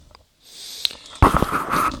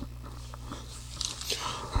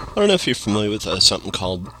I don't know if you're familiar with something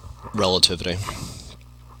called relativity,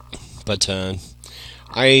 but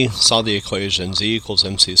I saw the equation Z equals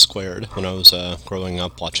MC squared when I was growing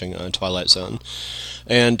up watching Twilight Zone,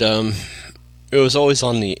 and it was always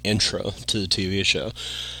on the intro to the TV show,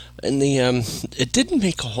 and the it didn't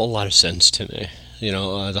make a whole lot of sense to me.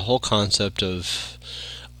 The whole concept of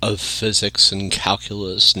physics and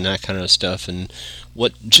calculus and that kind of stuff, and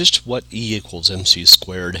what E equals MC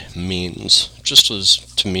squared means just was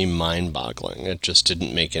to me mind-boggling. It just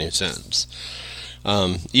didn't make any sense.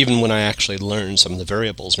 Even when I actually learned some of the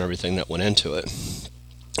variables and everything that went into it,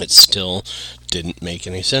 it still didn't make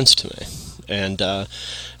any sense to me. And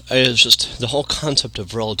it was just the whole concept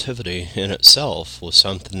of relativity in itself was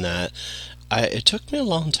something that it took me a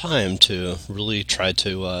long time to really try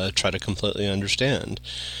to completely understand.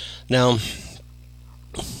 Now,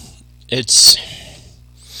 it's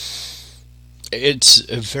it's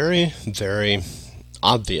a very, very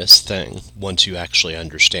obvious thing once you actually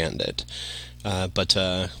understand it. But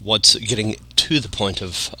what's getting to the point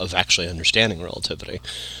of actually understanding relativity,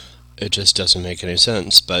 it just doesn't make any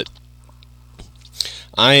sense. But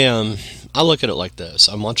I look at it like this.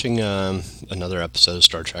 I'm watching another episode of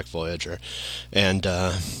Star Trek Voyager, and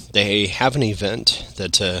they have an event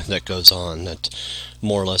that goes on that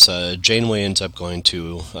more or less Janeway ends up going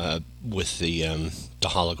to with the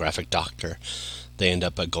holographic doctor. They end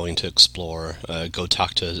up going to explore, go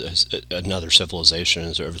talk to another civilization,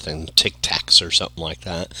 or everything, Tic Tacs or something like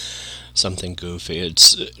that. Something goofy.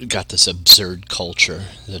 It's got this absurd culture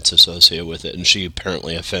that's associated with it, and she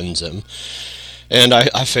apparently offends him. And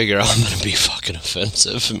I figure I'm going to be fucking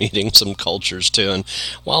offensive, meeting some cultures too. And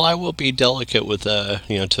while I will be delicate with, to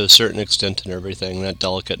a certain extent and everything, that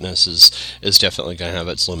delicateness is definitely going to have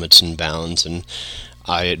its limits and bounds. And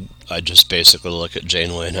I just basically look at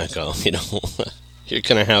Janeway and I go, you're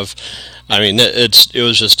going to have,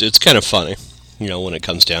 it's kind of funny, when it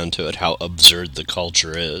comes down to it, how absurd the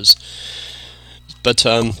culture is. But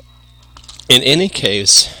in any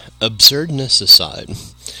case, absurdness aside,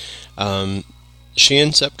 she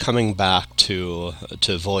ends up coming back to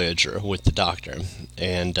Voyager with the Doctor,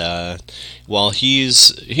 and while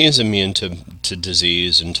he's immune to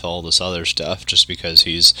disease and to all this other stuff, just because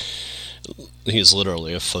he's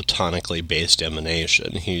literally a photonically based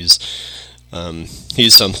emanation. He's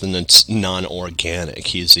something that's non-organic.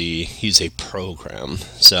 He's a program.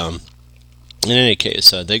 So in any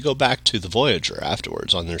case, they go back to the Voyager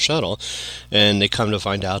afterwards on their shuttle, and they come to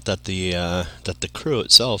find out that the crew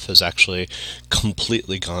itself has actually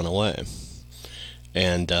completely gone away.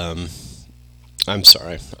 And I'm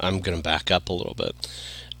sorry, I'm going to back up a little bit.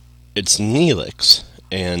 It's Neelix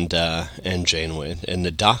and Janeway, and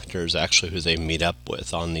the Doctor is actually who they meet up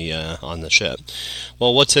with on the ship.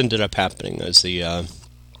 Well, what's ended up happening is the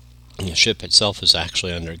ship itself has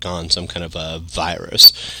actually undergone some kind of a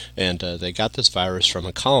virus, and they got this virus from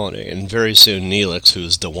a colony, and very soon Neelix,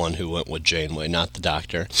 who's the one who went with Janeway, not the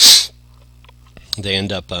Doctor, they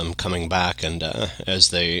end up coming back, and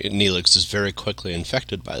Neelix is very quickly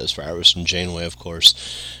infected by this virus, and Janeway, of course,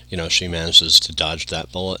 she manages to dodge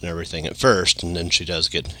that bullet and everything at first, and then she does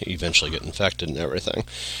eventually get infected and everything.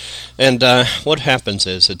 And what happens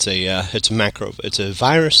is it's a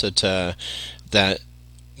virus that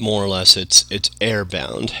more or less it's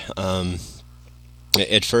airbound.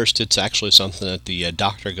 At first, it's actually something that the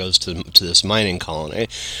Doctor goes to this mining colony,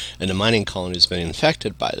 and the mining colony has been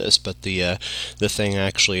infected by this. But the thing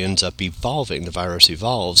actually ends up evolving. The virus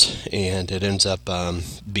evolves, and it ends up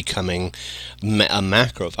becoming a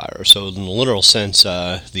macrovirus. So, in the literal sense,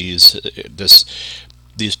 these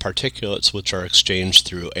particulates, which are exchanged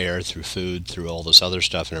through air, through food, through all this other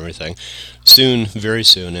stuff and everything, very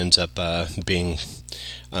soon ends up being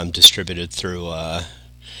distributed through.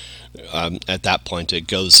 At that point, it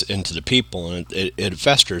goes into the people, and it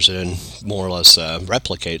festers and more or less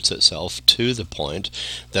replicates itself to the point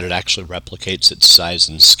that it actually replicates its size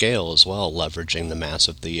and scale as well, leveraging the mass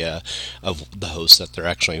of the host that they're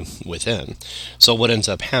actually within. So what ends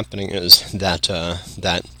up happening is that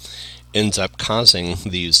ends up causing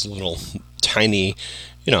these little tiny,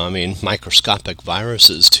 microscopic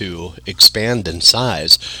viruses to expand in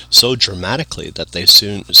size so dramatically that they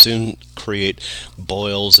soon create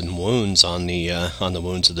boils and wounds on the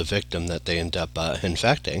wounds of the victim that they end up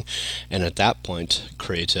infecting, and at that point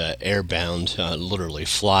create airbound, literally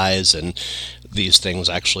flies, and these things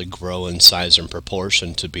actually grow in size and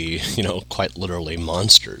proportion to be, quite literally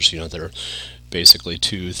monsters. They're basically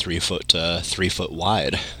 2-3 foot 3 foot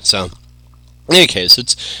wide. So in any case,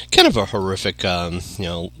 it's kind of a horrific,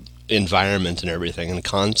 environment and everything and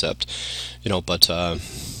concept, but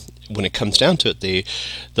when it comes down to it,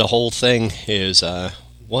 the whole thing is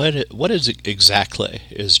what is exactly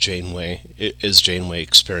is Janeway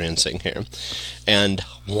experiencing here, and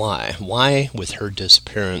why with her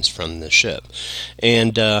disappearance from the ship?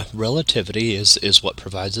 And relativity is what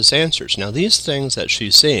provides us answers. Now, these things that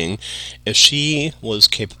she's seeing, if she was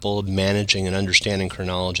capable of managing and understanding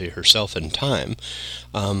chronology herself in time,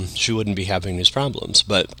 she wouldn't be having these problems.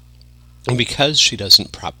 But because she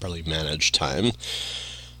doesn't properly manage time,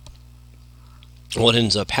 what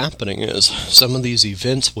ends up happening is some of these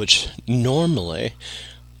events which normally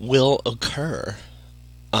will occur,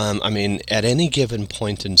 at any given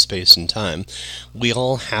point in space and time, we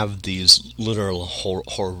all have these literal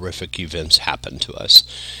horrific events happen to us.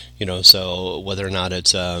 So whether or not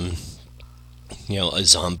it's, a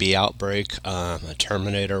zombie outbreak, a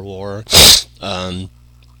Terminator war,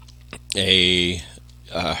 it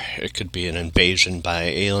could be an invasion by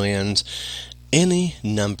aliens. Any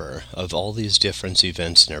number of all these different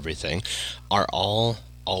events and everything are all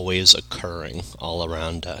always occurring all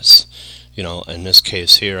around us. In this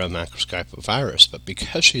case here, a macroscopic virus, but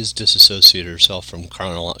because she's disassociated herself from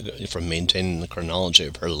maintaining the chronology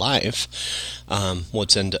of her life,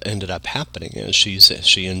 what's ended up happening is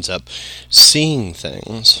she ends up seeing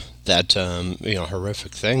things that,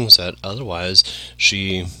 horrific things that otherwise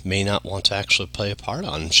she may not want to actually play a part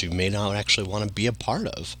on. She may not actually want to be a part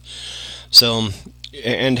of. So,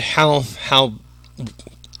 and how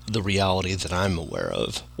the reality that I'm aware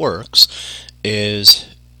of works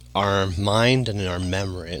is our mind and our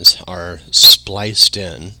memories are spliced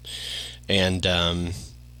in, and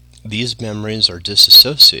these memories are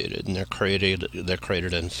disassociated, and they're created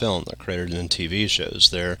in film, they're created in TV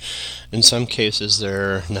shows. In some cases,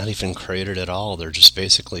 they're not even created at all. They're just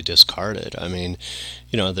basically discarded.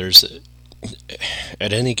 There's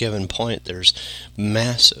at any given point, there's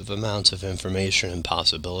massive amounts of information and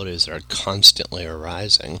possibilities that are constantly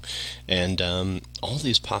arising, and all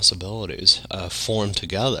these possibilities form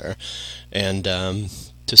together, and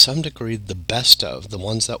to some degree, the best of the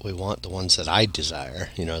ones that we want, the ones that I desire,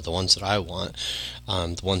 the ones that I want,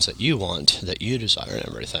 the ones that you want, that you desire, and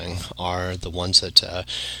everything, are the ones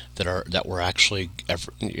that we're actually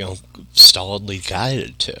stolidly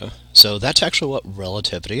guided to. So that's actually what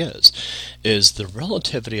relativity is the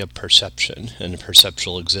relativity of perception and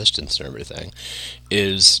perceptual existence and everything.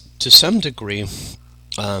 Is to some degree,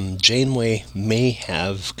 Janeway may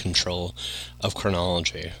have control of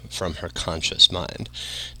chronology from her conscious mind.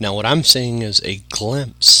 Now, what I'm seeing is a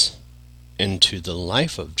glimpse into the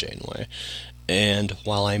life of Janeway, and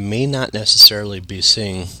while I may not necessarily be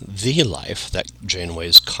seeing the life that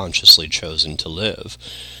Janeway's consciously chosen to live,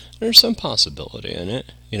 there's some possibility in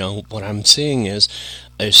it. What I'm seeing is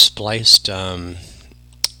a spliced, a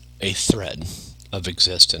thread of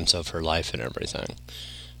existence of her life and everything.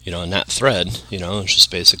 And that thread, is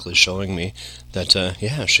just basically showing me that,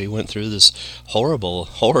 she went through this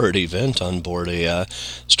horrid event on board a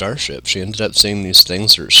starship. She ended up seeing these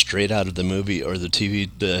things that are straight out of the movie or the TV,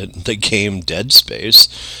 the game Dead Space,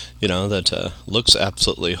 that looks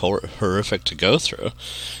absolutely horrific to go through,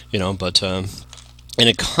 but from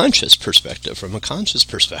a conscious perspective,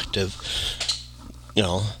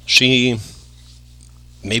 she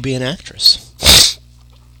may be an actress.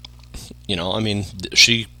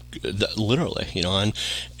 She literally,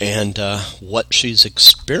 and what she's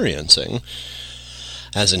experiencing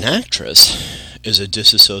as an actress is a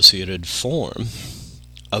disassociated form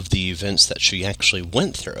of the events that she actually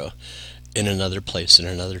went through in another place in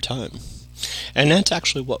another time. And that's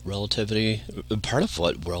actually what part of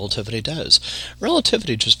what relativity does.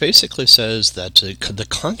 Relativity just basically says that the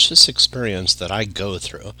conscious experience that I go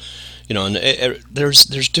through, and there's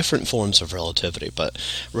different forms of relativity, but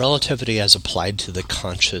relativity as applied to the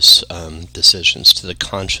conscious decisions, to the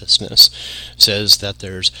consciousness, says that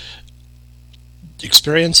there's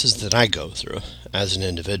experiences that I go through as an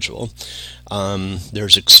individual.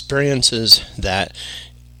 There's experiences that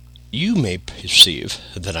you may perceive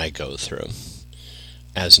that I go through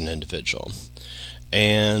as an individual.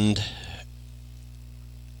 And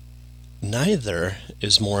neither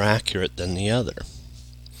is more accurate than the other.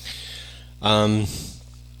 And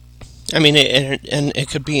it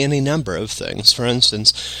could be any number of things. For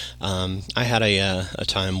instance, I had a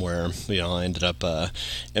time where, I ended up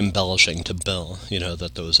embellishing to Bill,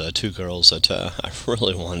 that those two girls that I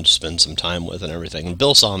really wanted to spend some time with and everything. And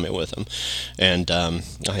Bill saw me with them, and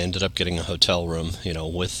I ended up getting a hotel room,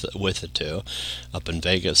 with the two up in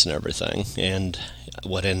Vegas and everything. And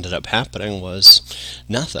what ended up happening was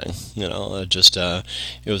nothing. It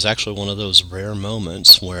was actually one of those rare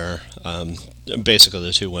moments where basically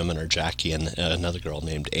the two women are Jackie and another girl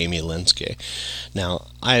named Amy Linsky. Now,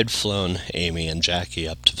 I had flown Amy and Jackie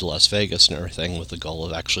up to Las Vegas and everything with the goal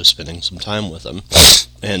of actually spending some time with them,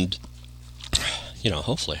 and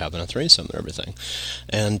hopefully having a threesome and everything.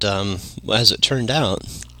 And as it turned out,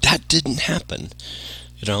 that didn't happen,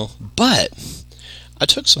 but I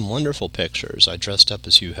took some wonderful pictures. I dressed up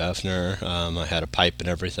as Hugh Hefner. I had a pipe and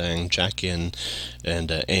everything. Jackie and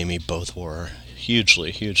Amy both wore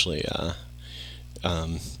hugely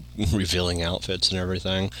revealing outfits and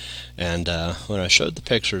everything. And when I showed the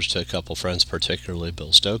pictures to a couple friends, particularly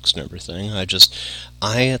Bill Stokes and everything,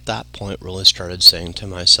 I at that point really started saying to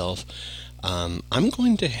myself, I'm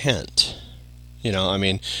going to hint.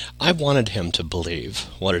 I wanted him to believe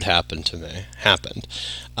what had happened to me happened.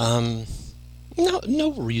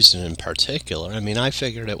 No reason in particular. I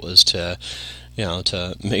figured it was to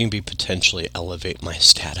maybe potentially elevate my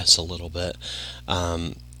status a little bit.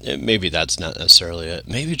 Maybe that's not necessarily it.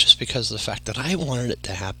 Maybe just because of the fact that I wanted it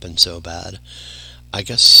to happen so bad. I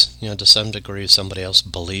guess, to some degree, somebody else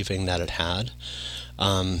believing that it had,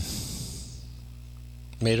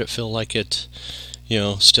 made it feel like it,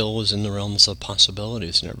 still was in the realms of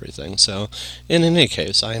possibilities and everything. So, in any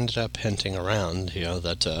case, I ended up hinting around,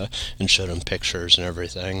 that, and showed him pictures and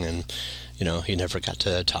everything, and, he never got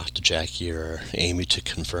to talk to Jackie or Amy to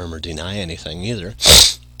confirm or deny anything either.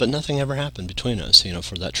 But nothing ever happened between us,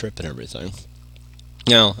 for that trip and everything.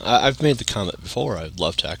 Now, I've made the comment before, I'd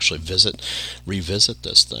love to actually revisit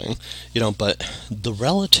this thing, but the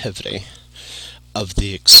relativity of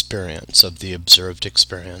the experience, of the observed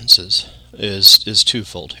experiences, is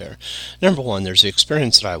twofold here. Number one, there's the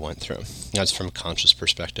experience that I went through. That's from a conscious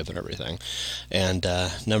perspective and everything. And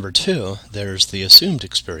number two, there's the assumed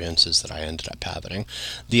experiences that I ended up having,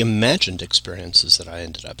 the imagined experiences that I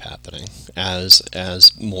ended up having,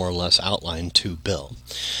 as more or less outlined to Bill.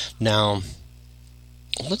 Now,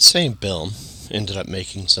 let's say Bill ended up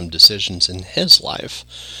making some decisions in his life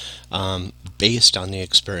based on the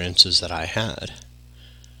experiences that I had.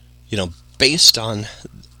 Based on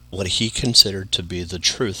what he considered to be the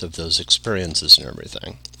truth of those experiences and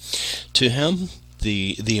everything. To him,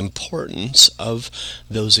 the importance of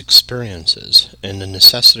those experiences and the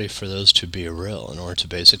necessity for those to be real in order to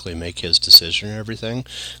basically make his decision and everything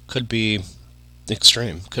could be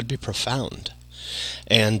extreme, could be profound.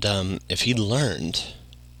 And if he learned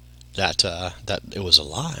that it was a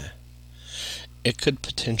lie, it could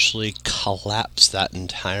potentially collapse that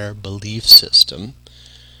entire belief system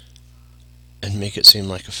and make it seem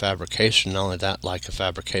like a fabrication. Not only that, like a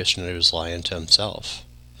fabrication that he was lying to himself.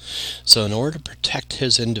 So in order to protect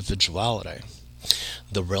his individuality,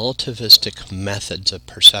 the relativistic methods of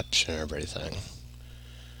perception and everything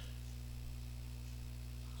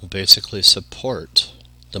will basically support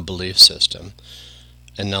the belief system.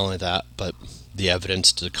 And not only that, but the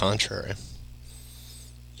evidence to the contrary,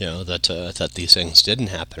 that these things didn't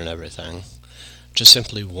happen and everything, just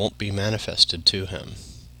simply won't be manifested to him.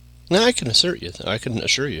 Now, I can assure you,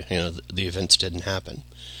 the events didn't happen,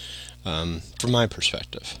 from my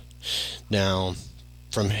perspective. Now,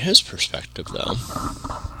 from his perspective, though,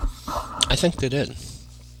 I think they did.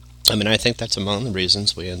 I think that's among the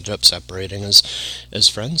reasons we ended up separating as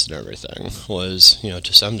friends and everything, was,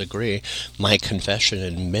 to some degree, my confession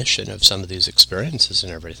and admission of some of these experiences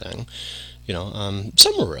and everything.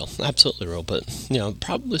 Some were real, absolutely real, but,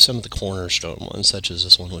 probably some of the cornerstone ones, such as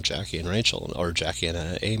this one with Jackie and Rachel, or Jackie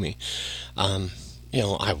and Amy.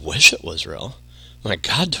 I wish it was real. My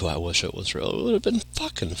God, do I wish it was real. It would have been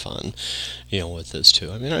fucking fun, with this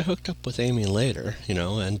too. I hooked up with Amy later,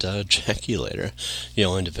 and Jackie later,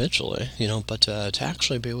 individually, but to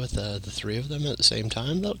actually be with the three of them at the same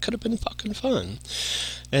time, that could have been fucking fun.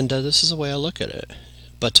 And this is the way I look at it.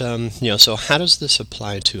 But, so how does this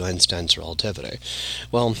apply to Einstein's relativity?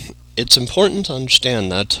 Well, it's important to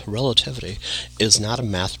understand that relativity is not a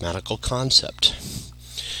mathematical concept.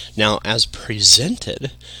 Now, as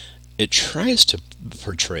presented, it tries to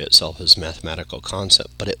portray itself as a mathematical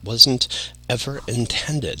concept, but it wasn't ever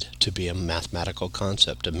intended to be a mathematical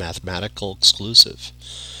concept, a mathematical exclusive.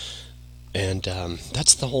 And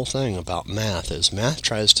that's the whole thing about math, is math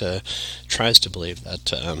tries to believe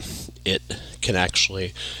that it can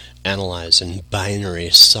actually analyze and binary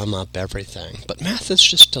sum up everything. But math is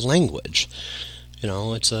just a language.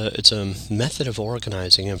 It's a method of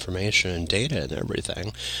organizing information and data and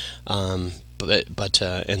everything. But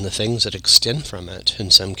and the things that extend from it, in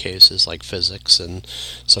some cases like physics and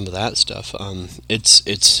some of that stuff,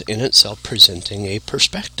 it's in itself presenting a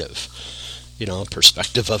perspective. a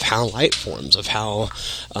perspective of how light forms, of how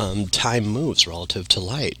time moves relative to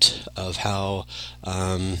light, of how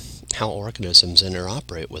organisms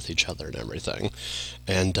interoperate with each other and everything,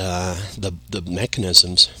 and the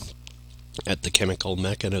mechanisms, at the chemical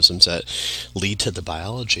mechanisms that lead to the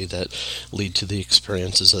biology, that lead to the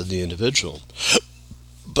experiences of the individual.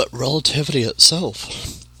 But relativity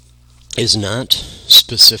itself is not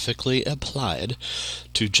specifically applied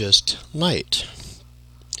to just light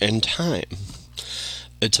and time.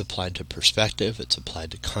 It's applied to perspective, it's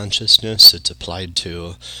applied to consciousness, it's applied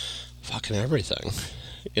to fucking everything.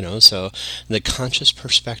 So the conscious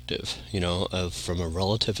perspective, from a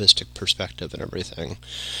relativistic perspective and everything,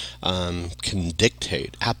 can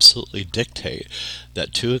absolutely dictate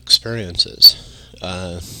that two experiences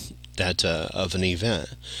of an event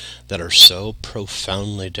that are so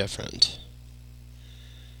profoundly different,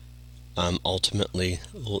 ultimately,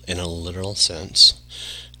 in a literal sense,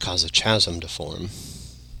 cause a chasm to form.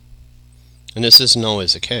 And this isn't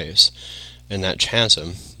always the case. And that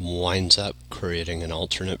chasm winds up creating an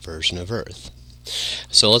alternate version of Earth.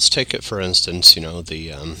 So let's take it, for instance, the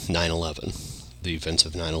 9/11, the events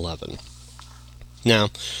of 9/11. Now,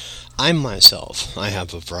 I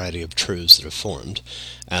have a variety of truths that have formed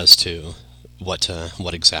as to what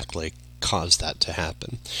exactly caused that to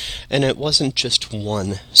happen. And it wasn't just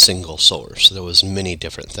one single source. There was many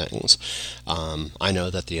different things. I know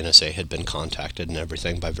that the NSA had been contacted and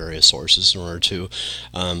everything by various sources in order to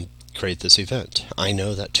create this event. I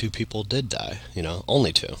know that 2 people did die,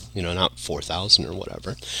 only 2, not 4,000 or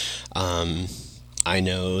whatever. I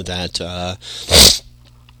know that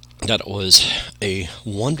it was a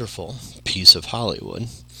wonderful piece of Hollywood,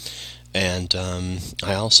 and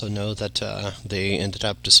I also know that they ended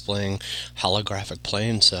up displaying holographic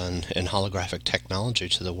planes and holographic technology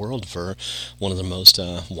to the world for one of the most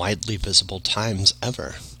widely visible times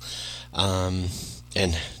ever, and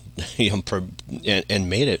and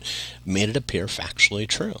made it appear factually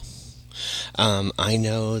true. I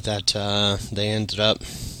know that they ended up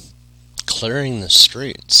clearing the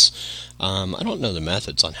streets. I don't know the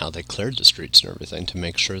methods on how they cleared the streets and everything to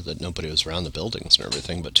make sure that nobody was around the buildings and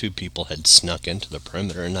everything, but 2 people had snuck into the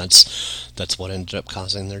perimeter, and that's what ended up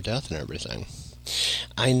causing their death and everything.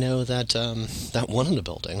 I know that that one of the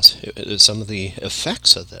buildings, some of the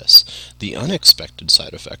effects of this, the unexpected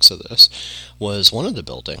side effects of this, was one of the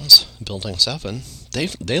buildings, Building 7,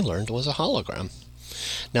 they learned was a hologram.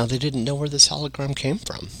 Now, they didn't know where this hologram came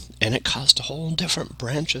from, and it caused a whole different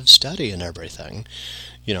branch of study and everything,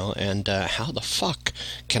 and how the fuck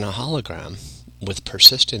can a hologram with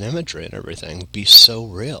persistent imagery and everything be so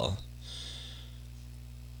real?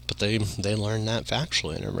 But they learned that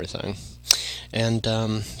factually and everything. And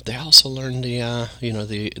they also learned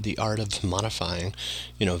the art of modifying,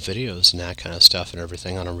 videos and that kind of stuff and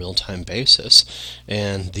everything on a real-time basis,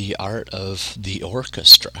 and the art of the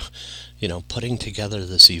orchestra, putting together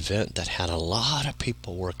this event that had a lot of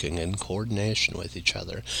people working in coordination with each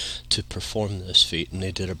other to perform this feat, and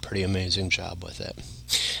they did a pretty amazing job with it.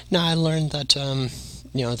 Now, I learned that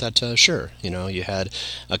sure, you had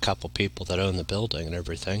a couple people that owned the building and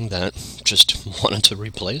everything that just wanted to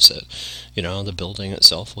replace it. The building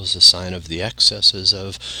itself was a sign of the excesses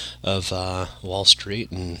of Wall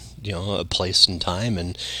Street and, a place and time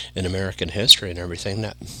in American history and everything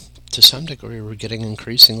that, to some degree, we're getting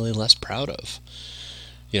increasingly less proud of.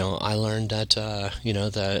 I learned that,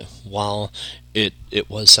 that while it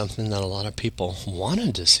was something that a lot of people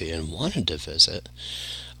wanted to see and wanted to visit,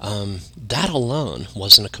 that alone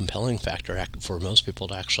wasn't a compelling factor for most people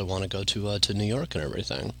to actually want to go to New York and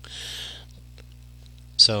everything.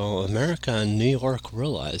 So America and New York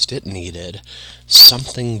realized it needed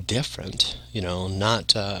something different,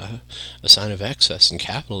 not a sign of excess and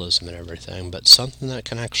capitalism and everything, but something that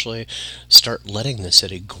can actually start letting the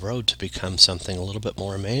city grow to become something a little bit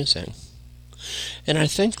more amazing. And I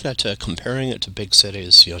think that comparing it to big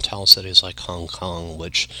cities, tall cities like Hong Kong,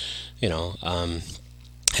 which,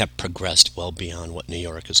 have progressed well beyond what New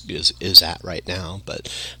York is at right now, but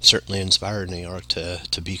certainly inspired New York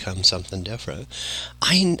to become something different.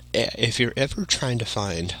 If you're ever trying to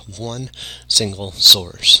find one single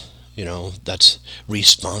source, that's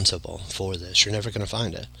responsible for this, you're never going to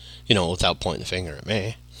find it, without pointing the finger at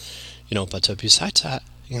me. But besides that,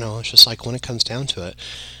 it's just like when it comes down to it,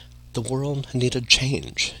 the world needed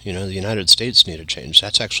change. The United States needed change.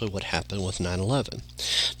 That's actually what happened with 9/11.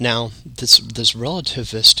 Now, this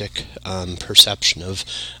relativistic perception of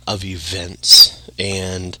events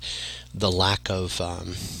and the lack of,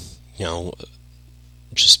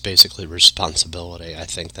 just basically responsibility, I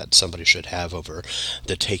think, that somebody should have over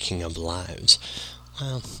the taking of lives,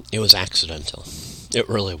 well, it was accidental. It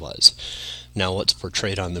really was. Now, what's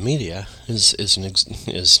portrayed on the media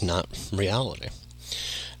is not reality,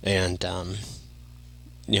 and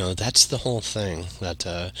that's the whole thing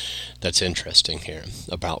that's interesting here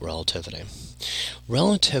about relativity.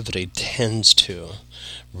 Relativity tends to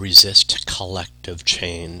resist collective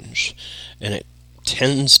change, and it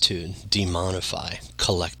tends to demonify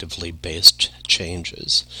collectively based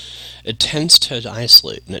changes. It tends to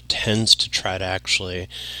isolate, and it tends to try to actually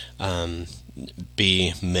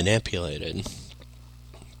be manipulated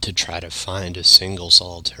to try to find a single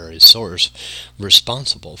solitary source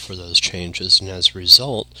responsible for those changes, and as a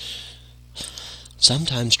result,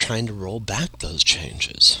 sometimes trying to roll back those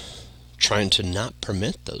changes, trying to not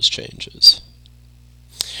permit those changes.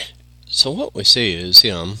 So what we see is,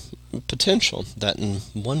 potential that in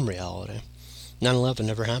one reality, 9/11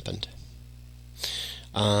 never happened.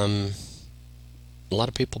 A lot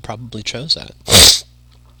of people probably chose that.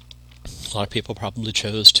 A lot of people probably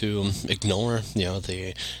chose to ignore,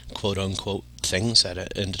 the quote-unquote things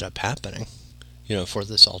that ended up happening, for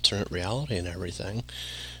this alternate reality and everything.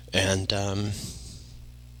 And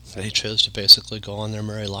they chose to basically go on their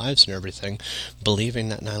merry lives and everything, believing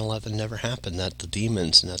that 9/11 never happened, that the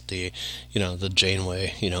demons and that the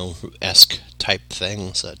Janeway, esque type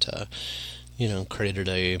things that, created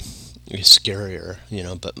a scarier,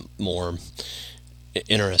 but more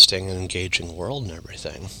interesting and engaging world and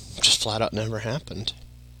everything, just flat out never happened.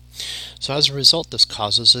 So as a result, this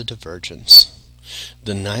causes a divergence.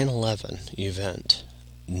 The 9/11 event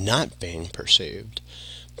not being perceived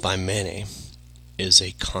by many is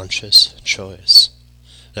a conscious choice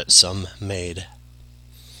that some made.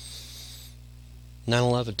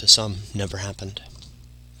 9/11 to some never happened.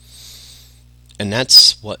 And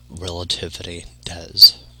that's what relativity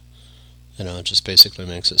does. It just basically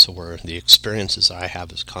makes it so where the experiences I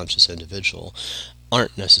have as a conscious individual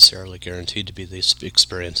aren't necessarily guaranteed to be the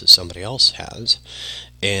experiences somebody else has,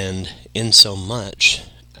 and in so much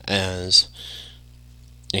as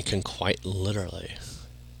it can quite literally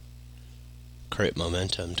create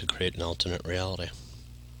momentum to create an alternate reality.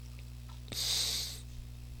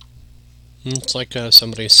 It's like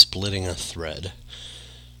somebody splitting a thread,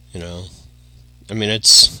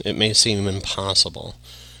 it may seem impossible,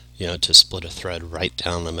 to split a thread right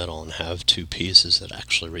down the middle and have two pieces that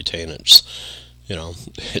actually retain its,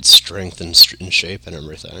 its strength and shape and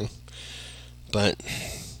everything. But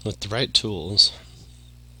with the right tools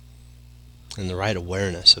and the right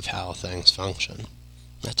awareness of how things function,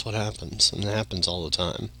 that's what happens, and it happens all the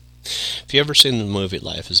time. If you've ever seen the movie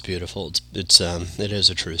Life is Beautiful, it is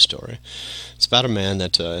a true story. It's about a man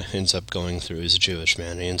that ends up going through, he's a Jewish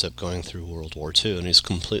man, he ends up going through World War II, and he's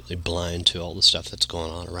completely blind to all the stuff that's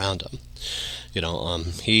going on around him.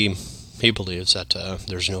 He believes that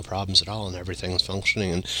there's no problems at all and everything's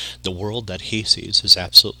functioning, and the world that he sees is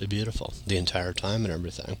absolutely beautiful the entire time and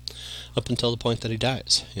everything, up until the point that he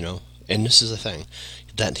dies, And this is the thing,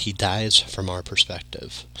 that he dies from our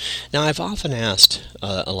perspective. Now, I've often asked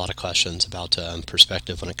a lot of questions about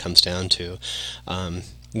perspective when it comes down to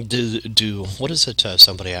what is it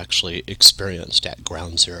somebody actually experienced at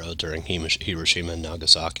Ground Zero during Hiroshima and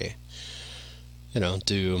Nagasaki?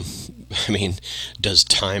 Does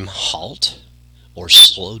time halt or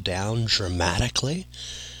slow down dramatically?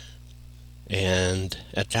 And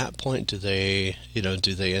at that point, do they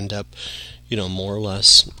end up, more or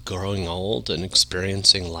less growing old and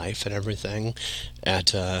experiencing life and everything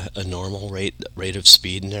at a normal rate of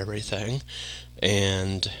speed and everything?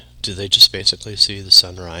 And do they just basically see the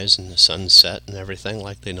sunrise and the sunset and everything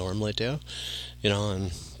like they normally do?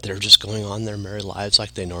 And they're just going on their merry lives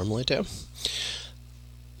like they normally do?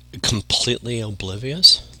 Completely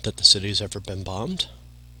oblivious that the city's ever been bombed?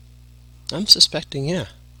 I'm suspecting, yeah.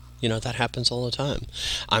 That happens all the time.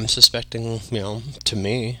 I'm suspecting, to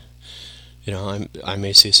me, I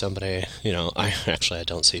may see somebody, I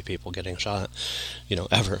don't see people getting shot,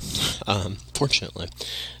 ever, fortunately.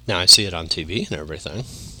 Now, I see it on TV and everything,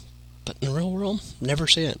 but in the real world, never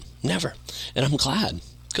see it. Never. And I'm glad,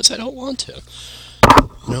 because I don't want to.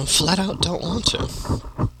 Flat out don't want to.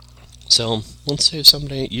 So, let's say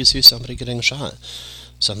you see somebody getting shot,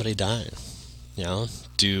 somebody dying,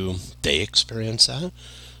 do they experience that?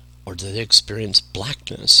 Or do they experience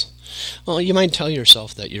blackness? Well, you might tell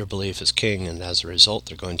yourself that your belief is king, and as a result,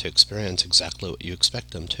 they're going to experience exactly what you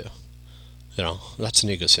expect them to. That's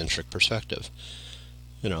an egocentric perspective.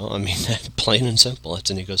 Plain and simple,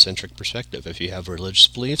 it's an egocentric perspective. If you have religious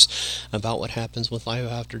beliefs about what happens with life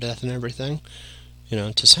after death and everything,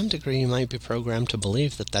 to some degree you might be programmed to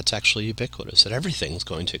believe that that's actually ubiquitous, that everything's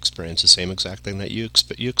going to experience the same exact thing that you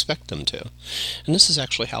expect them to. And this is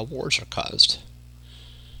actually how wars are caused.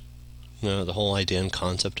 The whole idea and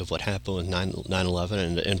concept of what happened with 9/11,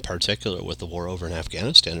 and in particular with the war over in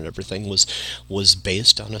Afghanistan and everything, was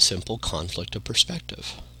based on a simple conflict of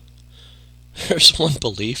perspective. There's one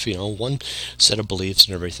belief, one set of beliefs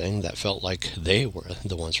and everything that felt like they were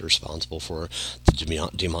the ones responsible for the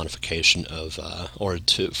demonification of,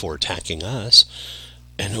 for attacking us,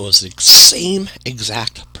 and it was the same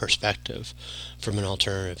exact perspective from an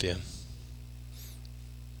alternative view.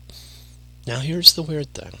 Now here's the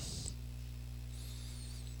weird thing.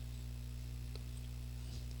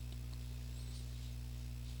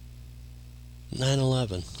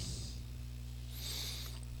 "9/11.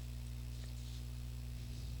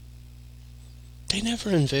 They never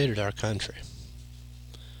invaded our country.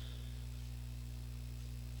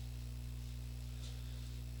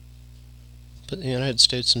 But the United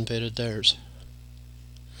States invaded theirs."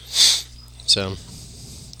 So,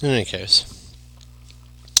 in any case,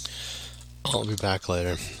 I'll be back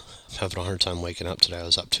later. I'm having a hard time waking up today. I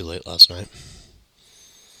was up too late last night.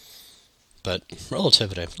 But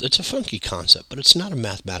relativity, it's a funky concept, but it's not a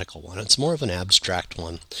mathematical one. It's more of an abstract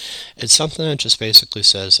one. It's something that just basically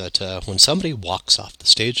says that when somebody walks off the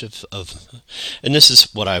stage of and this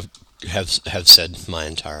is what I have said my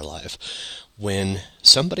entire life, when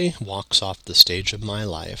somebody walks off the stage of my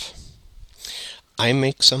life, I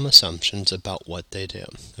make some assumptions about what they do,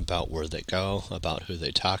 about where they go, about who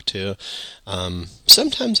they talk to.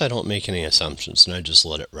 Sometimes I don't make any assumptions, and I just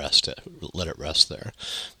let it rest there.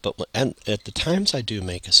 But at the times I do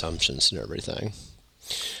make assumptions and everything,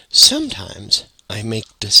 sometimes I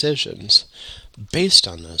make decisions based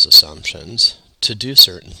on those assumptions to do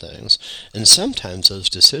certain things, and sometimes those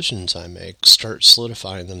decisions I make start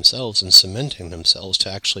solidifying themselves and cementing themselves to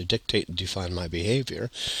actually dictate and define my behavior,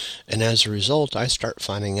 and as a result I start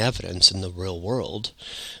finding evidence in the real world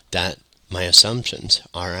that my assumptions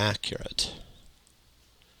are accurate.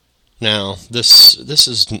 Now, this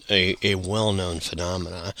is a well-known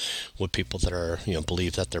phenomena with people that are,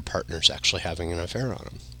 believe that their partner's actually having an affair on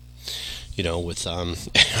them.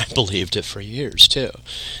 I believed it for years too,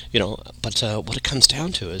 but what it comes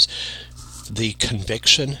down to is the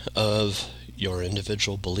conviction of your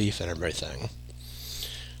individual belief and everything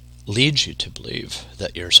leads you to believe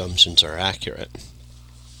that your assumptions are accurate.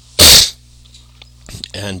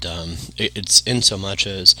 And it's in so much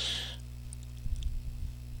as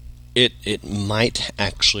it might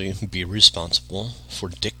actually be responsible for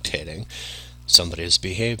dictating somebody's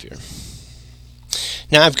behavior.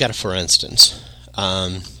 Now I've got a for instance.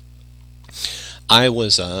 I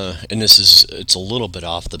was, and it's a little bit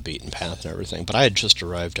off the beaten path and everything, but I had just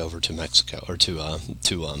arrived over to Mexico, or to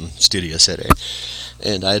Studio City,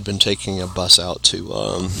 and I had been taking a bus out to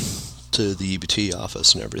the EBT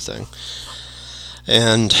office and everything,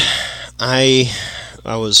 and I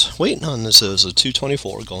was waiting on this. It was a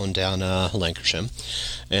 224 going down Lancashire,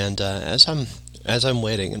 and as I'm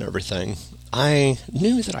waiting and everything, I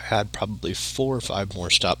knew that I had probably 4 or 5 more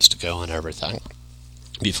stops to go and everything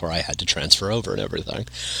before I had to transfer over and everything.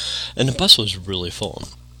 And the bus was really full.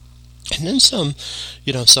 And then some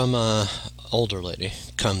older lady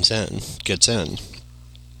gets in,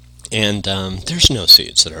 and there's no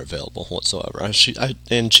seats that are available whatsoever.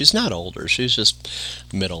 And she's not older, she's just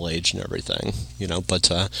middle-aged and everything,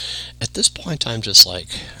 but at this point I'm just like,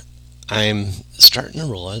 I'm starting to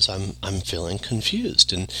realize I'm feeling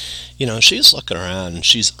confused, and she's looking around and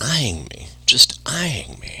she's eyeing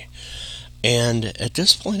me, and at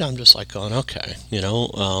this point I'm just like going, okay,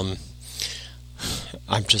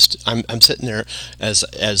 I'm sitting there as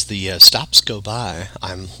the stops go by.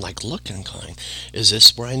 I'm like looking, going, is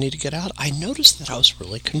this where I need to get out? I noticed that I was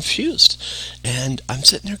really confused, and I'm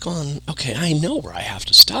sitting there going, okay, I know where I have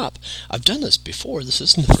to stop. I've done this before. This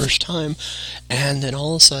isn't the first time. And then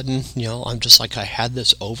all of a sudden, I'm just like, I had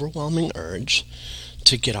this overwhelming urge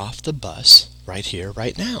to get off the bus right here,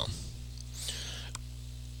 right now.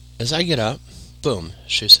 As I get up, boom,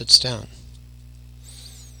 she sits down.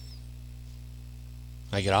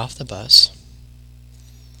 I get off the bus,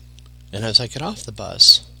 and as I get off the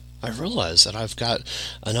bus, I realize that I've got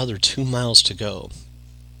another 2 miles to go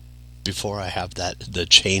before I have the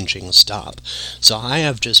changing stop. So I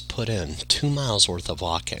have just put in 2 miles worth of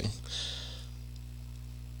walking.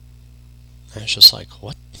 And it's just like,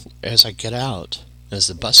 what? As I get out, as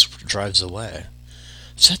the bus drives away,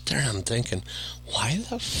 I sit there and I'm thinking, why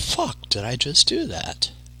the fuck did I just do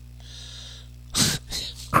that?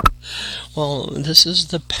 Well, this is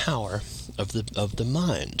the power of the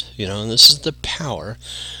mind, and this is the power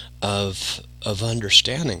of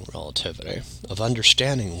understanding relativity, of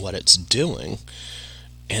understanding what it's doing,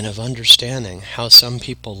 and of understanding how some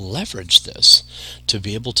people leverage this to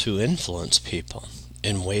be able to influence people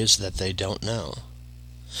in ways that they don't know.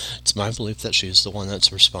 It's my belief that she's the one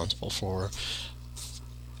that's responsible for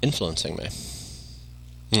influencing me.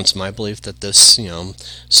 It's my belief that this,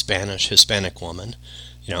 Hispanic woman,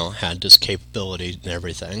 had this capability and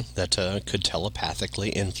everything that could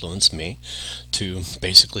telepathically influence me to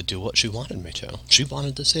basically do what she wanted me to. She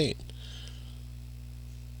wanted the seat.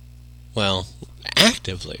 Well,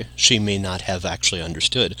 actively, she may not have actually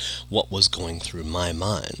understood what was going through my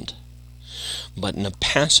mind. But in a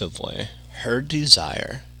passive way, her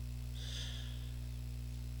desire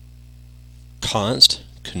caused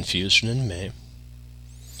confusion in me,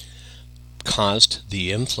 caused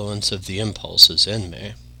the influence of the impulses in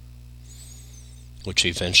me, which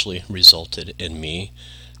eventually resulted in me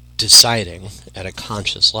deciding at a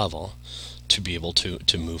conscious level to be able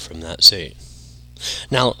to move from that seat.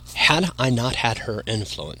 Now, had I not had her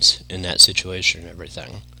influence in that situation and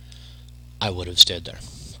everything, I would have stayed there.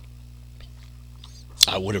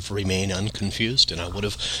 I would have remained unconfused, and I would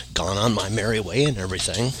have gone on my merry way and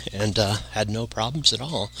everything, and had no problems at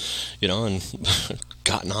all, and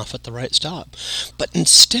gotten off at the right stop. But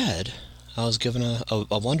instead, I was given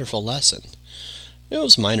a wonderful lesson. It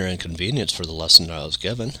was minor inconvenience for the lesson that I was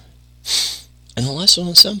given, and the lesson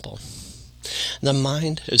was simple. The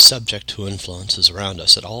mind is subject to influences around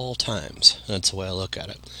us at all times. That's the way I look at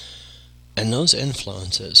it. And those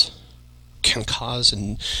influences can cause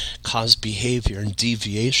behavior and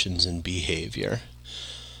deviations in behavior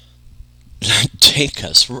that take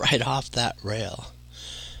us right off that rail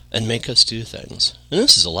and make us do things. And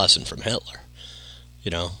this is a lesson from Hitler.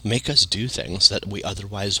 Make us do things that we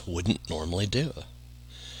otherwise wouldn't normally do.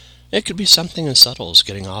 It could be something as subtle as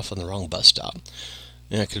getting off on the wrong bus stop.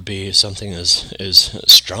 It could be something as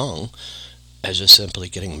strong as just simply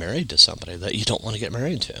getting married to somebody that you don't want to get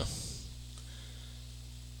married to.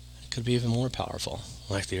 It could be even more powerful,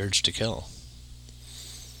 like the urge to kill.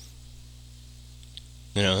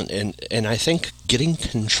 And I think getting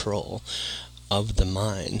control of the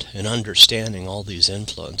mind and understanding all these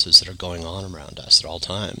influences that are going on around us at all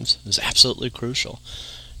times is absolutely crucial,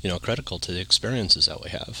 critical to the experiences that we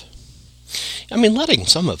have. Letting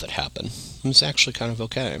some of it happen is actually kind of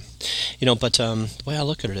okay. But the way I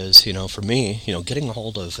look at it is, for me, getting a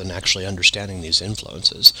hold of and actually understanding these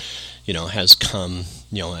influences, has come,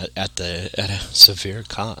 at a severe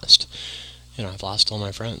cost. I've lost all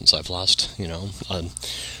my friends. I've lost, to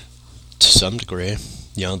some degree,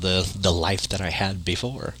 the life that I had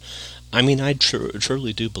before. I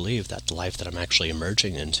truly do believe that the life that I'm actually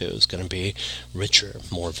emerging into is going to be richer,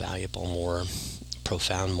 more valuable, more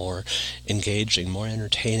profound, more engaging, more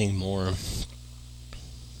entertaining, more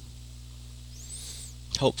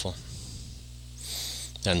hopeful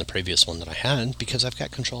than the previous one that I had, because I've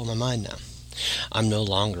got control of my mind now. I'm no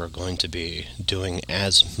longer going to be doing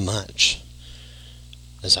as much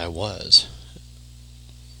as I was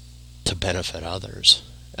to benefit others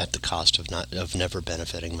at the cost of never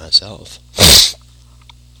benefiting myself.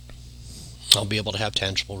 I'll be able to have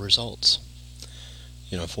tangible results,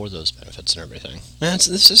 for those benefits and everything.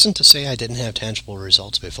 This isn't to say I didn't have tangible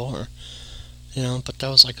results before, but that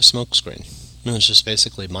was like a smokescreen. It was just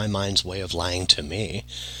basically my mind's way of lying to me,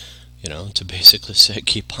 to basically say,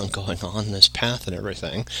 keep on going on this path and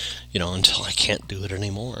everything, until I can't do it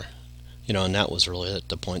anymore. And that was really at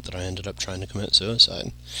the point that I ended up trying to commit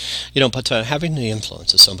suicide. But having the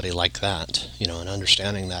influence of somebody like that, and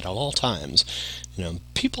understanding that at all times,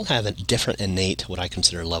 people have a different innate, what I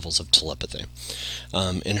consider levels of telepathy.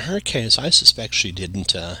 In her case, I suspect she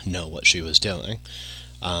didn't know what she was doing.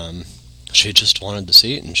 She just wanted the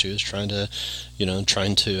seat, and she was trying to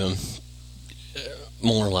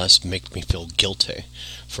more or less make me feel guilty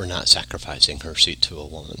for not sacrificing her seat to a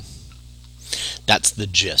woman. That's the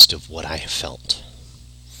gist of what I felt.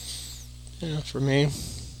 For me,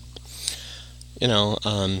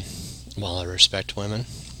 while I respect women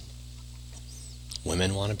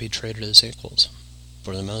want to be treated as equals,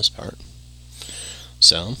 for the most part.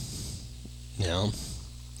 So,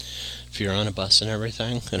 if you're on a bus and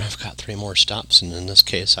everything, and I've got 3 more stops, and in this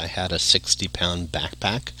case I had a 60-pound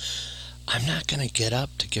backpack, I'm not going to get up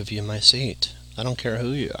to give you my seat. I don't care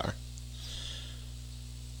who you are.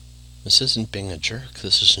 This isn't being a jerk.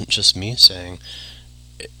 This isn't just me saying,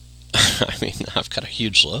 I've got a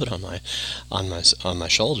huge load on my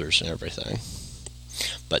shoulders and everything.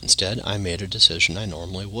 But instead, I made a decision I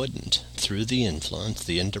normally wouldn't, through the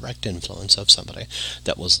indirect influence of somebody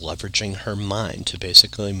that was leveraging her mind to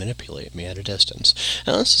basically manipulate me at a distance.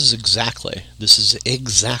 And this is exactly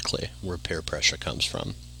where peer pressure comes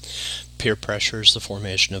from. Peer pressure is the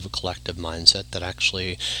formation of a collective mindset that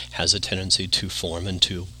actually has a tendency to form and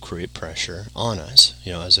to create pressure on us,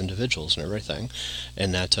 as individuals and everything.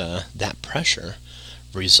 And that pressure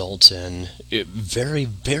results in very,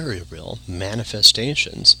 very real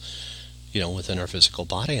manifestations, within our physical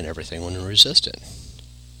body and everything when we resist it.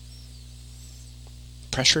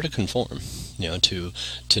 Pressure to conform, to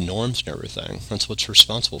norms and everything. That's what's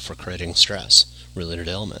responsible for creating stress-related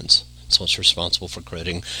ailments. It's what's responsible for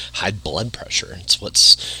creating high blood pressure. It's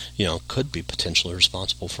what's, could be potentially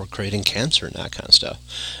responsible for creating cancer and that kind of stuff.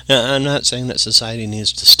 Now, I'm not saying that society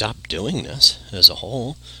needs to stop doing this as a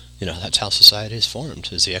whole. That's how society is formed,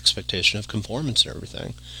 is the expectation of conformance and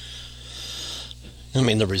everything. I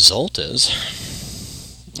mean, the result is,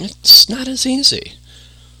 it's not as easy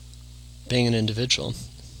being an individual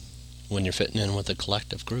when you're fitting in with a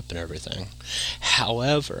collective group and everything.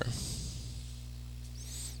 However,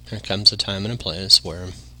 there comes a time and a place where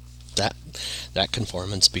that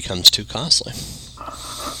conformance becomes too costly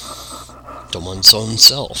to one's own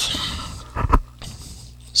self.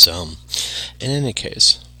 So, in any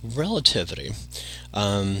case, relativity,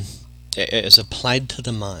 as applied to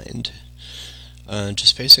the mind,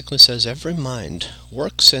 just basically says every mind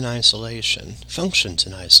works in isolation, functions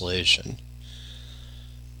in isolation,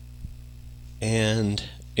 and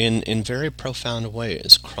in very profound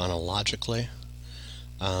ways, chronologically,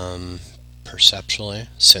 perceptually,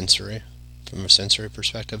 from a sensory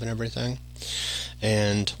perspective and everything.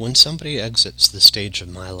 And when somebody exits the stage of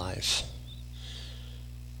my life,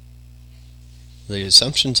 the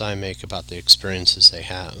assumptions I make about the experiences they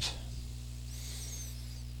have,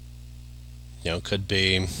 could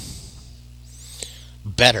be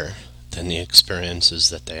better than the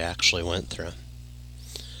experiences that they actually went through.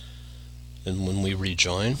 And when we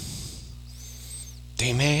rejoin,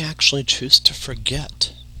 they may actually choose to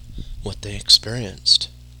forget what they experienced,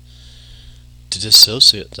 to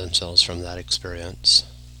dissociate themselves from that experience,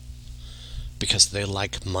 because they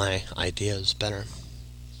like my ideas better.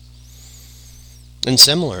 And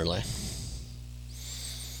similarly,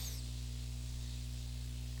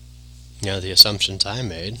 the assumptions I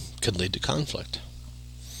made could lead to conflict.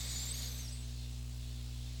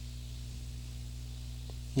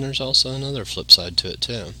 And there's also another flip side to it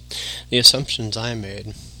too. The assumptions I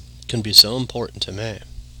made can be so important to me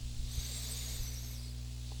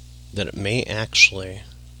that it may actually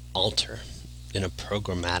alter, in a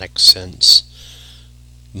programmatic sense,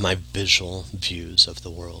 my visual views of the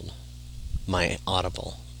world, my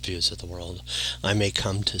audible views of the world. I may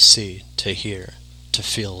come to see, to hear, to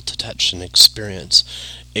feel, to touch, and experience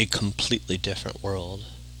a completely different world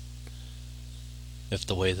if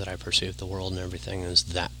the way that I perceive the world and everything is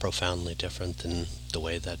that profoundly different than the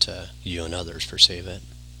way that you and others perceive it.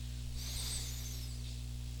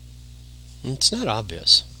 And it's not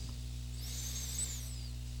obvious.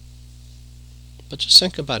 But just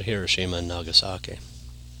think about Hiroshima and Nagasaki.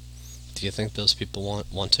 Do you think those people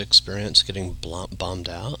want to experience getting bombed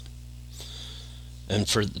out? And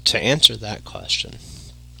to answer that question,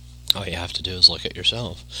 all you have to do is look at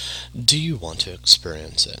yourself. Do you want to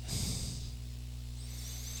experience it?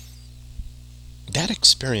 That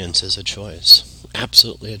experience is a choice.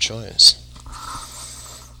 Absolutely a choice.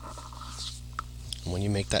 And when you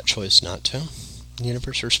make that choice not to, the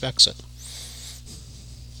universe respects it.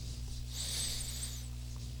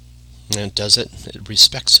 And it does it. It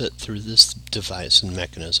respects it through this device and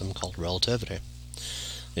mechanism called relativity.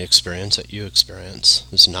 The experience that you experience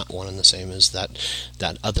is not one and the same as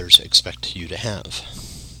that others expect you to have.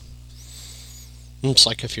 It's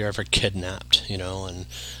like if you're ever kidnapped, and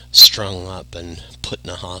strung up and put in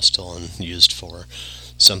a hostel and used for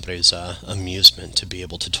somebody's amusement to be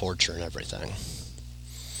able to torture and everything.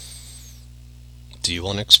 Do you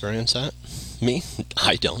want to experience that? Me?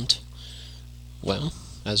 I don't. Well,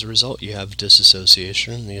 as a result, you have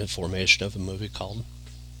disassociation and the formation of a movie called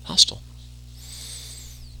Hostel.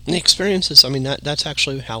 And the experiences, that's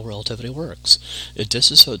actually how relativity works. It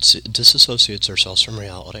disassociates ourselves from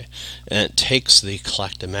reality, and it takes the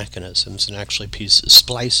collective mechanisms and actually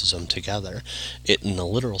splices them together. It, in a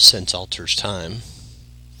literal sense, alters time.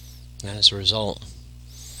 And as a result,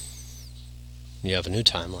 you have a new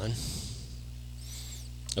timeline,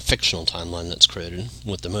 a fictional timeline that's created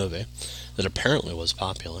with the movie that apparently was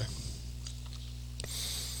popular,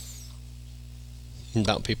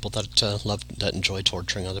 about people that enjoy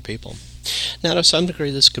torturing other people. Now, to some degree,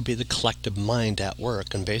 this could be the collective mind at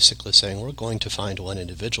work and basically saying we're going to find one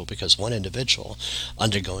individual because one individual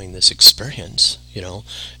undergoing this experience,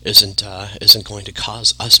 isn't going to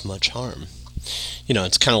cause us much harm.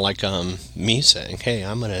 It's kind of like me saying, hey,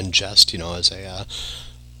 I'm going to ingest,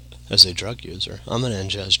 as a drug user. I'm going to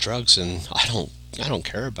ingest drugs, and I don't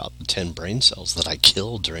care about the 10 brain cells that I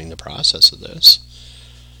killed during the process of this.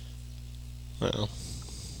 Well,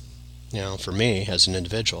 for me as an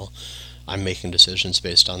individual, I'm making decisions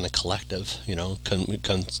based on the collective,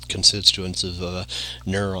 constituents of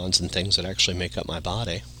neurons and things that actually make up my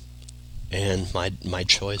body. And my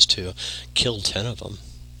choice to kill 10 of them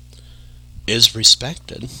is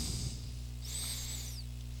respected.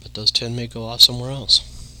 But those 10 may go off somewhere else.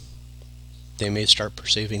 They may start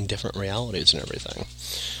perceiving different realities and everything,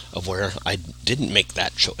 of where I didn't make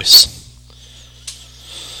that choice.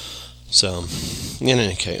 So, in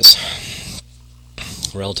any case,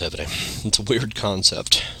 relativity. It's a weird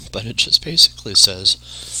concept, but it just basically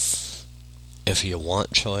says, if you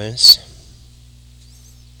want choice,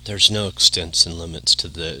 there's no extents and limits to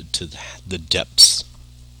the depths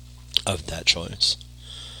of that choice.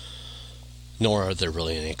 Nor are there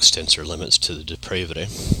really any extents or limits to the depravity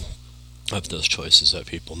of those choices that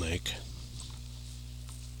people make.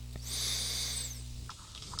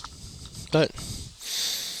 But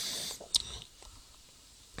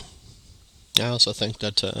I also think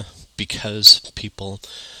that because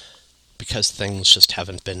things just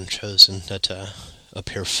haven't been chosen that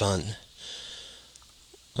appear fun,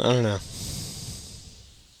 I don't know,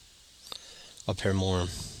 appear more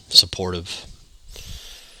supportive,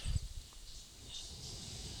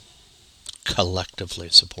 collectively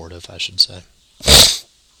supportive, I should say.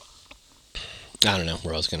 I don't know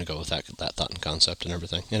where I was going to go with that thought and concept and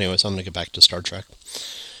everything. Anyways, I'm going to get back to Star Trek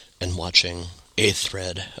and watching a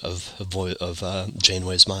thread of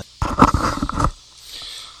Janeway's mind.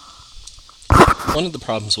 One of the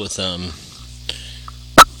problems with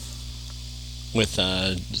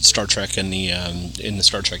Star Trek and in the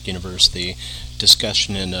Star Trek universe, the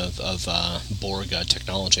discussion of Borg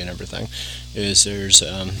technology and everything, is there's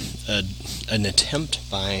an attempt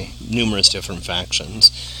by numerous different factions,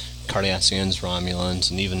 Cardassians,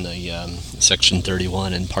 Romulans, and even the Section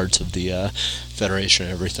 31 and parts of the Federation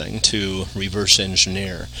and everything, to reverse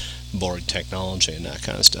engineer Borg technology and that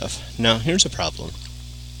kind of stuff. Now, here's a problem.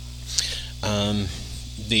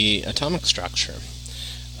 The atomic structure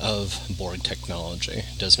of Borg technology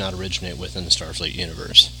does not originate within the Starfleet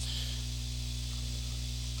universe.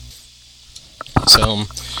 So,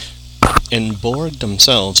 and Borg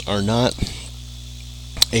themselves are not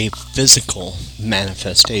a physical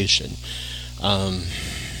manifestation.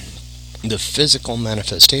 The physical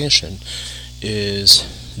manifestation is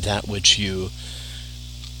that which you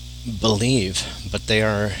believe, but they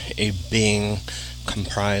are a being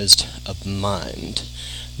comprised of mind.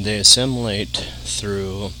 They assimilate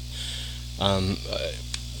through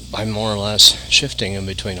by more or less shifting in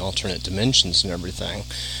between alternate dimensions and everything,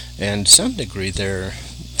 and to some degree they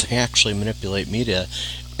actually manipulate media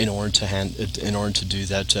in order to do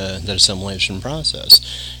that assimilation process.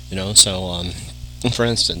 So for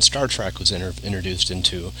instance, Star Trek was introduced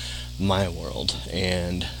into my world,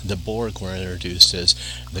 and the Borg were introduced as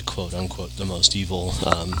the quote-unquote the most evil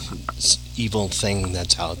thing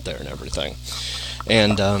that's out there and everything.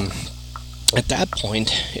 And at that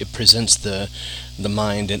point, it presents the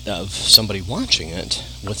mind of somebody watching it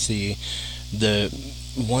with the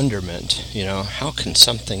wonderment. How can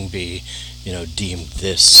something be deemed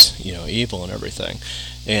this evil and everything?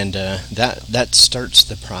 And that starts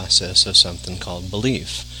the process of something called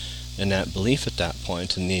belief. And that belief at that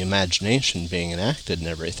point, and the imagination being enacted and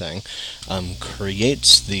everything,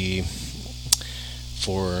 creates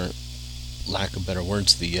for lack of better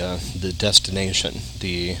words, the destination,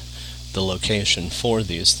 the location for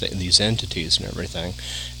these entities and everything.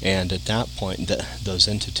 And at that point, those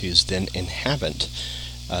entities then inhabit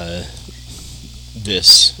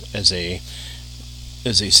this as a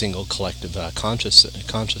single collective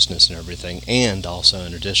consciousness and everything, and also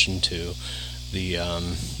in addition to the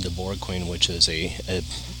Borg Queen, which is a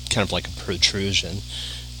kind of like a protrusion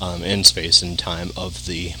in space and time of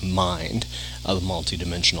the mind, of the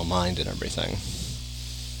multidimensional mind and everything.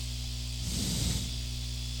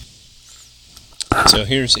 So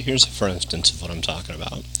here's for instance of what I'm talking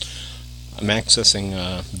about. I'm accessing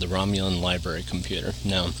the Romulan library computer.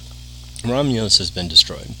 Now, Romulus has been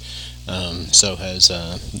destroyed. So has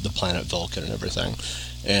the planet Vulcan and everything.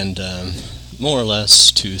 And more or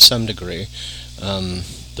less, to some degree,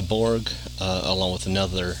 the Borg, along with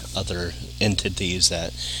other entities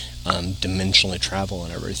that dimensionally travel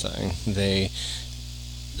and everything,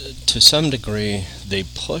 to some degree, they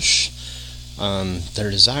push.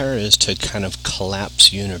 Their desire is to kind of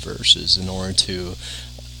collapse universes in order to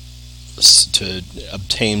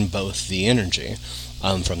obtain both the energy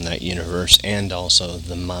from that universe, and also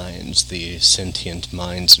the minds, the sentient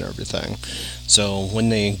minds and everything. So when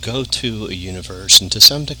they go to a universe, and to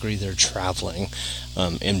some degree they're traveling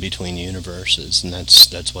in between universes, and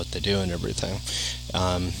that's what they do and everything,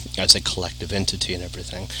 as a collective entity and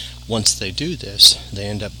everything. Once they do this, they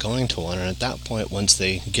end up going to one, and at that point, once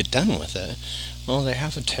they get done with it, well, they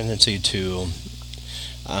have a tendency to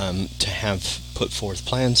have put forth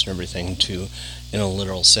plans and everything to, in a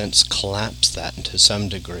literal sense, collapse that, and to some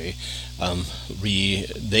degree,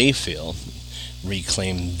 they feel,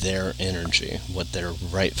 reclaim their energy, what they're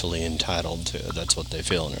rightfully entitled to. That's what they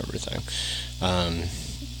feel and everything.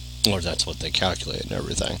 Or that's what they calculate and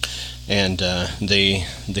everything. And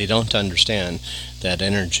they don't understand that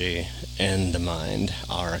energy and the mind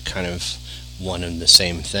are kind of one and the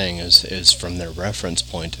same thing is from their reference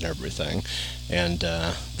point and everything, and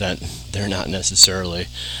that they're not necessarily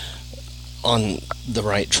on the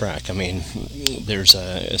right track. I mean, there's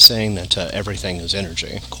a saying that everything is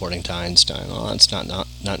energy, according to Einstein. Well, that's not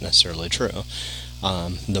necessarily true.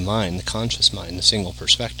 The mind, the conscious mind, the single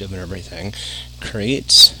perspective and everything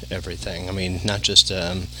creates everything. I mean, not just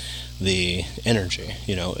the energy,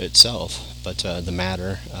 itself, but the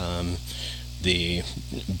matter, the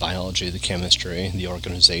biology, the chemistry, the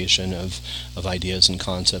organization of ideas and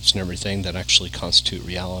concepts and everything that actually constitute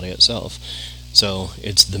reality itself. So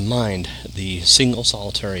it's the mind, the single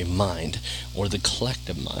solitary mind, or the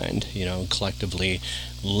collective mind, collectively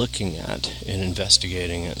looking at and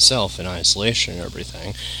investigating itself in isolation and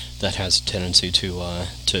everything, that has a tendency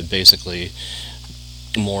to basically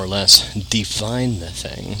more or less define the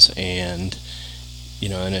things, and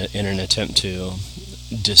in an attempt to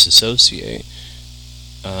disassociate.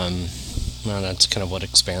 Well, that's kind of what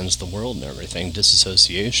expands the world and everything.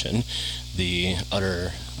 Disassociation, the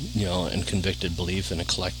utter, and convicted belief in a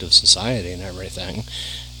collective society and everything,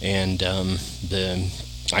 and the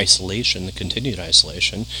isolation, the continued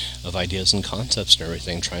isolation of ideas and concepts and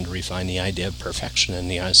everything, trying to refine the idea of perfection and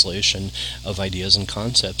the isolation of ideas and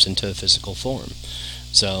concepts into a physical form.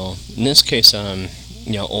 So in this case,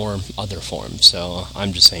 or other forms. So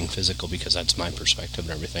I'm just saying physical because that's my perspective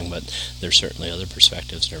and everything, but there's certainly other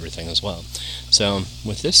perspectives and everything as well. So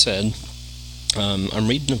with this said, I'm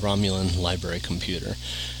reading the Romulan Library Computer,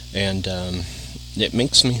 and it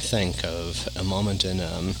makes me think of a moment in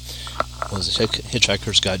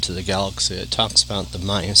Hitchhiker's Guide to the Galaxy. It talks about the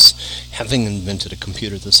mice having invented a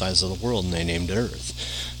computer the size of the world, and they named it Earth.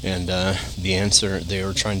 And the answer, they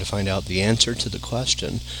were trying to find out the answer to the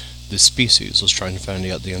question. The species was trying to find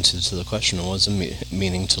out the answer to the question, and what's the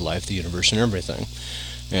meaning to life, the universe, and everything.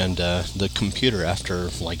 And the computer, after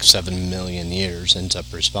like 7 million years, ends up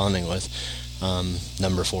responding with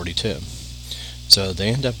number 42. So they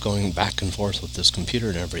end up going back and forth with this computer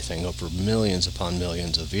and everything over millions upon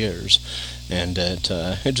millions of years, and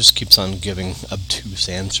it just keeps on giving obtuse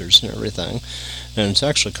answers and everything, and it's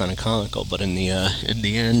actually kind of comical. But in the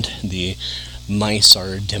end, the mice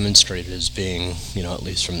are demonstrated as being, at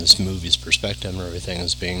least from this movie's perspective and everything,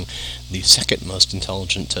 as being the second most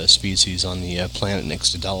intelligent species on the planet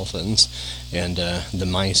next to dolphins, and the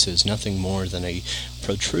mice is nothing more than a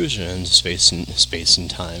protrusion in space and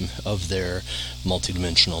time of their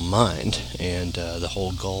multidimensional mind, and the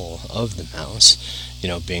whole goal of the mouse,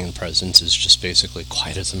 being in presence, is just basically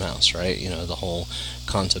quiet as a mouse, right? The whole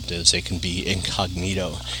concept is they can be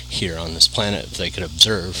incognito here on this planet if they could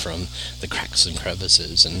observe from the cracks and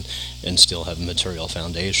crevices and still have a material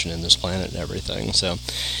foundation in this planet and everything. So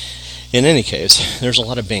in any case, there's a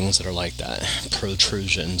lot of beings that are like that,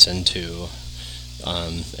 protrusions into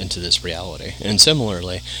this reality. And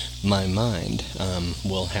similarly, my mind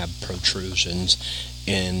will have protrusions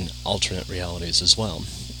in alternate realities as well.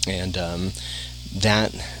 And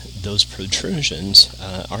those protrusions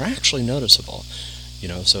are actually noticeable.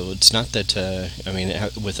 So it's not that,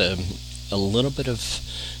 with a little bit of,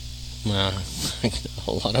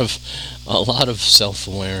 a lot of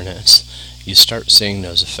self-awareness, you start seeing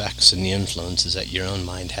those effects and the influences that your own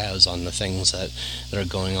mind has on the things that are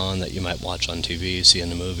going on that you might watch on TV, see in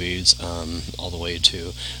the movies, all the way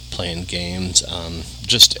to playing games,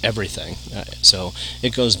 just everything. So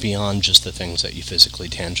it goes beyond just the things that you physically,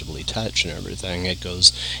 tangibly touch and everything. It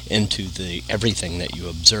goes into the everything that you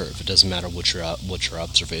observe. It doesn't matter what your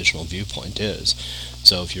observational viewpoint is.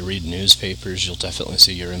 So if you read newspapers, you'll definitely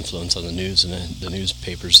see your influence on the news, and the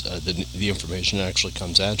newspapers, the information that actually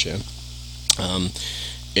comes at you.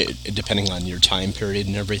 Depending on your time period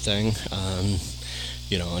and everything, and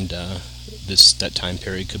that time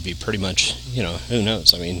period could be pretty much, who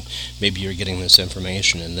knows? I mean, maybe you're getting this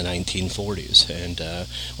information in the 1940s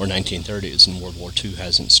or 1930s, and World War II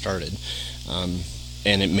hasn't started.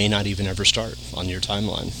 and it may not even ever start on your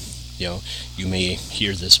timeline. You may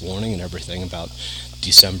hear this warning and everything about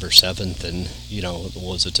December 7th, and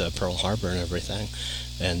was it Pearl Harbor and everything,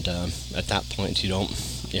 and at that point you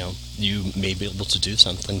may be able to do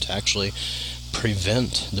something to actually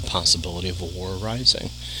prevent the possibility of a war arising.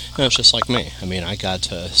 And it's just like me. I mean, I got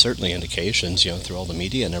certainly indications, through all the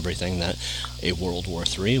media and everything, that a World War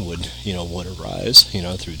III would arise,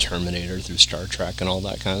 through Terminator, through Star Trek, and all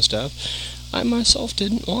that kind of stuff. I myself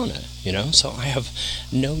didn't want it, so I have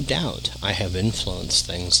no doubt I have influenced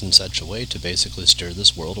things in such a way to basically steer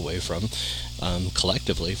this world away from,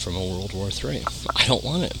 collectively, from a World War III. I don't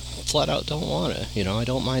want it. Flat out don't want it. I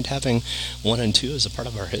don't mind having 1 and 2 as a part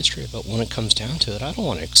of our history, but when it comes down to it, I don't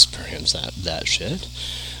want to experience that shit.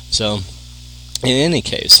 So, in any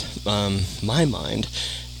case, my mind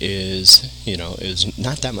is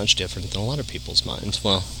not that much different than a lot of people's minds.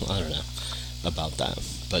 Well, I don't know about that.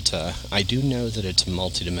 But I do know that it's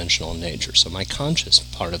multidimensional in nature. So my conscious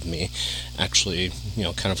part of me actually,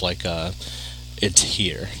 kind of like it's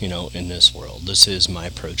here, in this world. This is my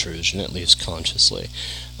protrusion, at least consciously.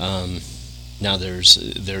 Now there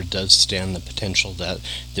does stand the potential that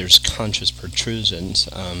there's conscious protrusions.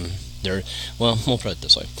 We'll put it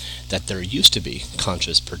this way, that there used to be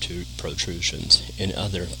conscious protrusions in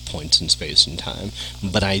other points in space and time,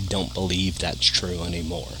 but I don't believe that's true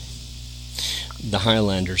anymore. The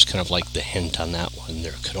Highlander's kind of like the hint on that one.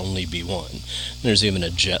 There could only be one. There's even a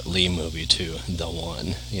Jet Li movie too, The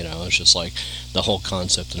One. It's just like the whole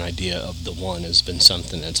concept and idea of the one has been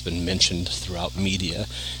something that's been mentioned throughout media,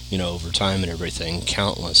 over time and everything,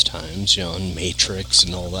 countless times, in Matrix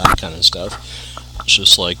and all that kind of stuff. It's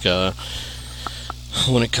just like,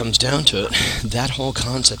 when it comes down to it, that whole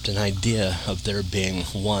concept and idea of there being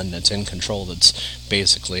one that's in control, that's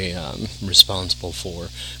basically responsible for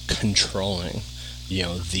controlling,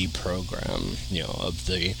 the program, of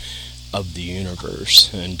the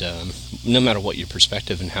universe, and no matter what your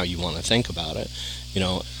perspective and how you want to think about it,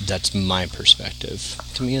 that's my perspective.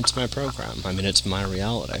 To me, it's my program. I mean, it's my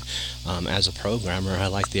reality. As a programmer, I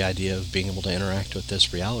like the idea of being able to interact with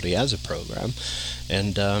this reality as a program,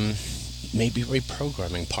 and maybe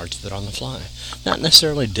reprogramming parts of it on the fly. Not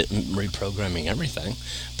necessarily reprogramming everything,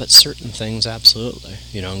 but certain things absolutely.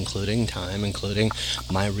 Including time, including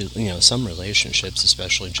my some relationships,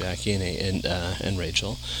 especially Jackie and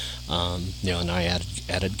Rachel. And I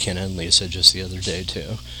added Kenna and Lisa just the other day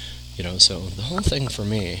too. So the whole thing for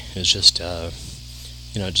me is just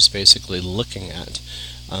just basically looking at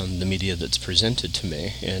the media that's presented to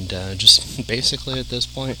me, and just basically at this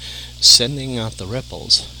point sending out the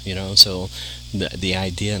ripples. So the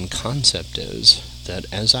idea and concept is that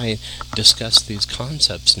as I discuss these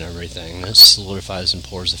concepts and everything, this solidifies and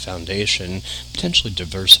pours the foundation, potentially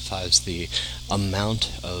diversifies the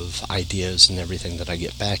amount of ideas and everything that I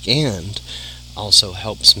get back, and also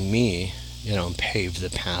helps me pave the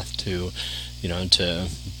path to to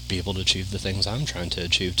be able to achieve the things I'm trying to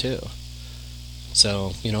achieve too.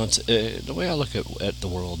 So, it's the way I look at the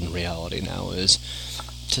world and reality now is,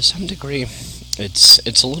 to some degree,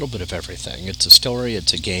 it's a little bit of everything. It's a story,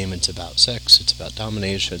 it's a game, it's about sex, it's about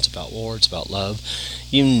domination, it's about war, it's about love,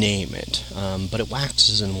 you name it. But it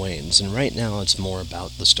waxes and wanes, and right now it's more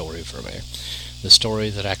about the story for me. The story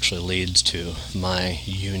that actually leads to my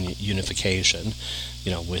unification,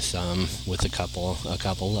 with a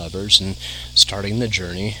couple lovers, and starting the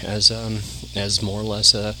journey as more or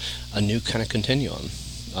less a new kind of continuum.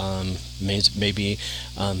 Maybe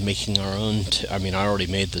making our own. I already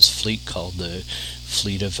made this fleet called the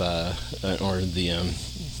Fleet of or the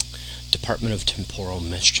Department of Temporal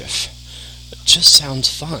Mischief. It just sounds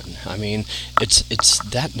fun. It's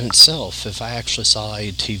that in itself. If I actually saw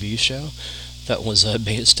a TV show that was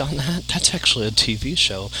based on that, that's actually a TV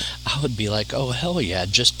show, I would be like, oh hell yeah,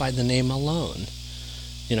 just by the name alone.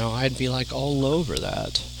 I'd be like all over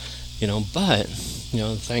that. But,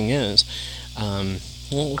 the thing is,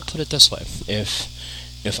 we'll put it this way,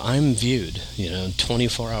 if I'm viewed,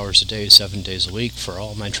 24 hours a day, 7 days a week for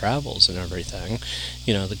all my travels and everything,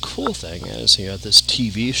 the cool thing is, this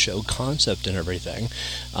TV show concept and everything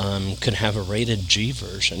can have a rated G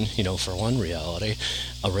version, for one reality,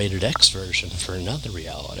 a rated X version for another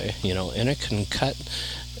reality, and it can cut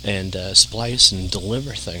and splice and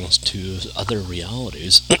deliver things to other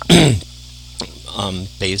realities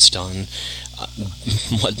based on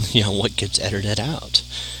what gets edited out.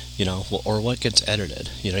 Or what gets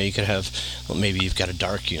edited. You could have, maybe you've got a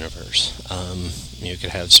dark universe. You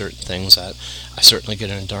could have certain things that I certainly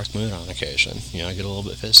get in a dark mood on occasion. I get a little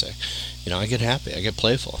bit pissy. I get happy. I get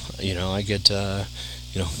playful. I get,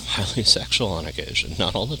 highly sexual on occasion.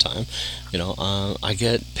 Not all the time. I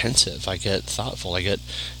get pensive. I get thoughtful. I get,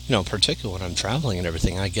 particularly when I'm traveling and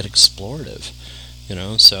everything, I get explorative.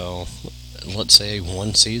 So let's say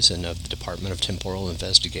one season of the Department of Temporal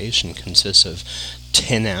Investigation consists of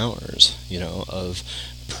 10 hours, of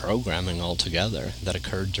programming altogether that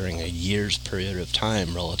occurred during a year's period of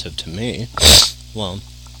time relative to me. Well,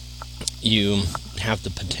 you have the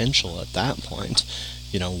potential at that point,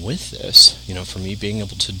 with this, for me being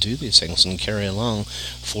able to do these things and carry along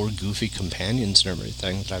 4 goofy companions and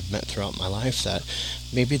everything that I've met throughout my life, that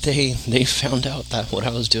maybe they found out that what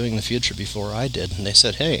I was doing in the future before I did, and they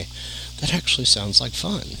said, hey, that actually sounds like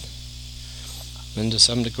fun. And to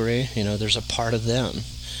some degree, there's a part of them,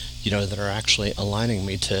 that are actually aligning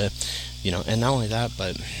me to, and not only that,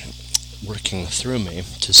 but working through me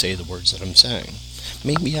to say the words that I'm saying.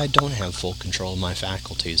 Maybe I don't have full control of my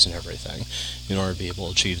faculties and everything in order to be able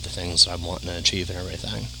to achieve the things that I'm wanting to achieve and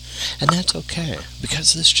everything. And that's okay,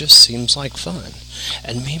 because this just seems like fun.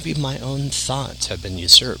 And maybe my own thoughts have been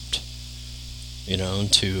usurped,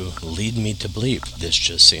 to lead me to believe this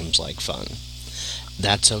just seems like fun.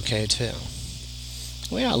 That's okay too.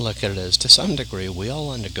 The way I look at it is, to some degree, we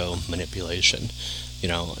all undergo manipulation,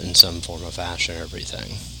 in some form or fashion and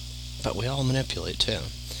everything. But we all manipulate too.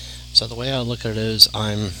 So the way I look at it is,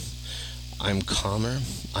 I'm calmer,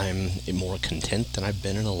 I'm more content than I've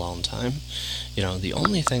been in a long time. The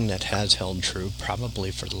only thing that has held true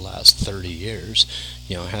probably for the last 30 years,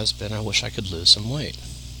 has been, I wish I could lose some weight.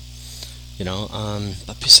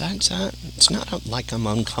 But besides that, it's not like I'm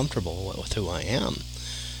uncomfortable with who I am.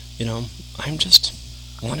 I'm just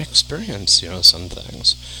want to experience, some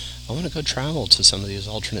things. I want to go travel to some of these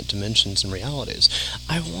alternate dimensions and realities.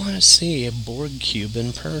 I want to see a Borg cube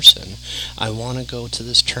in person. I want to go to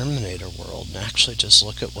this Terminator world and actually just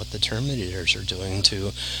look at what the Terminators are doing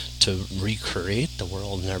to recreate the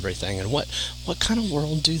world and everything. And what kind of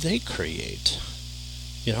world do they create?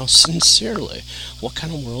 Sincerely, what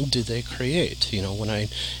kind of world do they create?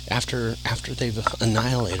 After they've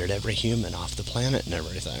annihilated every human off the planet and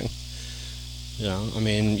everything.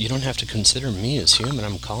 You don't have to consider me as human.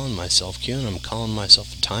 I'm calling myself Q, and I'm calling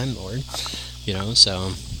myself a Time Lord.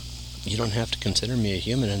 So you don't have to consider me a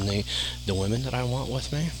human. And the women that I want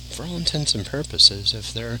with me, for all intents and purposes,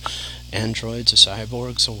 if they're androids or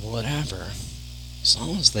cyborgs or whatever, as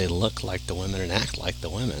long as they look like the women and act like the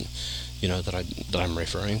women, that I'm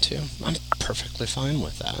referring to, I'm perfectly fine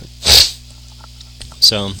with that.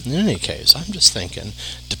 So, in any case, I'm just thinking,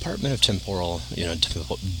 Department of Temporal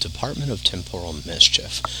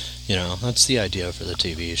Mischief. That's the idea for the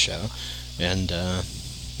TV show. And,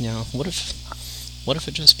 what if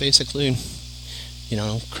it just basically,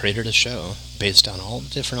 created a show based on all the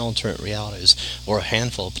different alternate realities, or a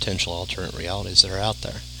handful of potential alternate realities that are out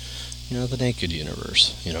there? The naked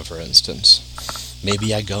universe, for instance.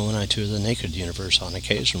 Maybe I go and I tour the naked universe on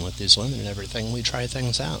occasion with these women and everything. We try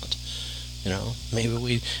things out.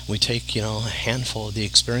 Maybe we take, a handful of the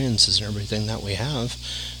experiences and everything that we have,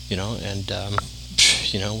 and,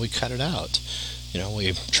 we cut it out.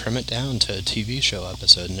 We trim it down to a TV show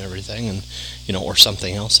episode and everything, and, or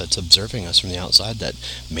something else that's observing us from the outside that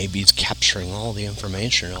maybe is capturing all the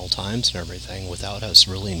information at all times and everything without us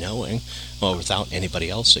really knowing, well, without anybody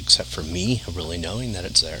else except for me really knowing that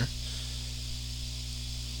it's there.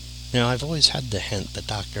 I've always had the hint that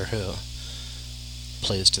Doctor Who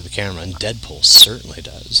plays to the camera, and Deadpool certainly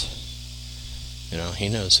does. He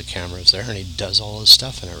knows the camera's there, and he does all his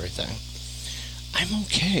stuff and everything. I'm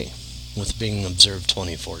okay with being observed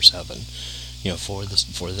 24/7,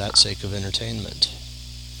 for that sake of entertainment.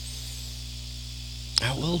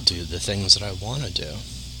 I will do the things that I want to do,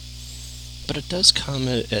 but it does come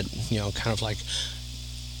at kind of like,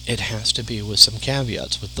 it has to be with some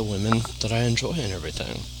caveats with the women that I enjoy and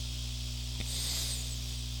everything.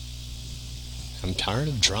 I'm tired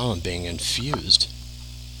of drama being infused,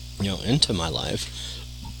 into my life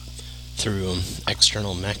through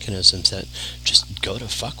external mechanisms that just go to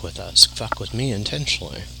fuck with us, fuck with me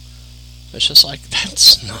intentionally. It's just like,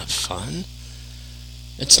 that's not fun.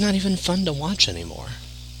 It's not even fun to watch anymore.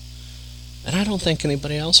 And I don't think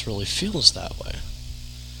anybody else really feels that way.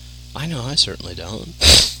 I know I certainly don't.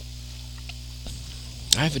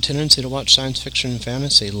 I have a tendency to watch science fiction and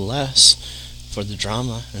fantasy less for the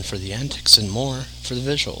drama and for the antics, and more for the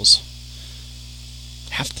visuals.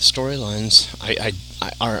 Half the storylines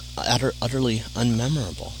are utterly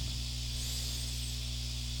unmemorable.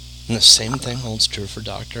 And the same thing holds true for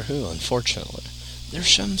Doctor Who, unfortunately. There's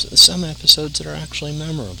some episodes that are actually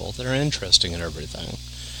memorable, that are interesting and everything.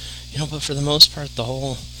 But for the most part, the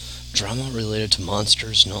whole drama related to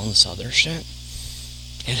monsters and all this other shit,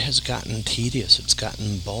 it has gotten tedious, it's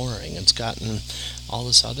gotten boring, it's gotten all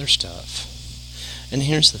this other stuff. And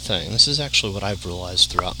here's the thing, this is actually what I've realized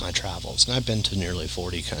throughout my travels, and I've been to nearly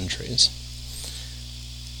 40 countries.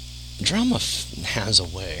 Drama has a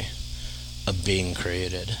way of being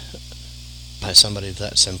created by somebody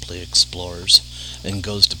that simply explores and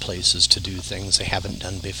goes to places to do things they haven't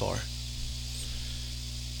done before.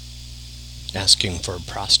 Asking for a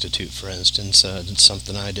prostitute, for instance, it's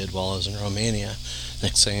something I did while I was in Romania.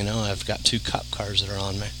 Next thing you know, I've got 2 cop cars that are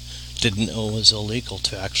on me. Didn't know it was illegal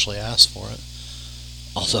to actually ask for it.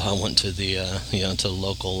 Although I went to the to the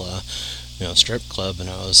local strip club, and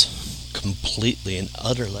I was completely and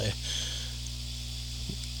utterly,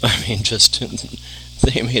 just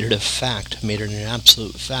they made it an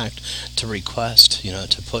absolute fact to request,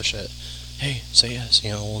 to push it. Hey, say yes,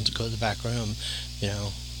 we'll go to the back room,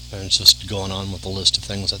 and it's just going on with a list of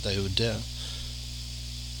things that they would do.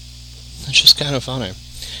 It's just kind of funny,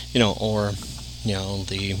 or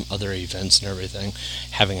the other events and everything,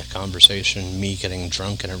 having a conversation, me getting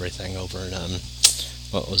drunk and everything over in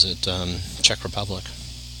Czech Republic,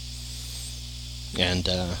 and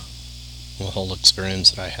the whole experience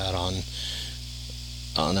that I had on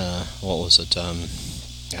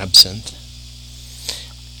absinthe.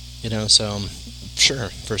 So sure,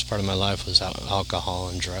 first part of my life was alcohol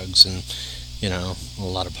and drugs and a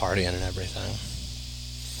lot of partying and everything.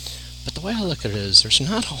 But the way I look at it is, there's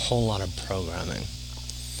not a whole lot of programming,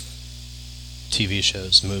 TV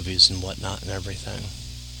shows, movies, and whatnot and everything.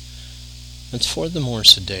 It's for the more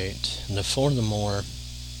sedate, and for the more,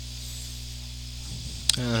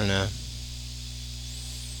 I don't know,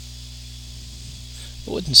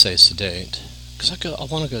 I wouldn't say sedate, because I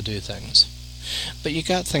want to go do things. But you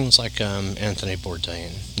got things like Anthony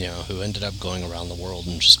Bourdain, who ended up going around the world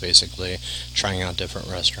and just basically trying out different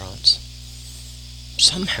restaurants.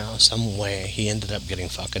 Somehow, some way, he ended up getting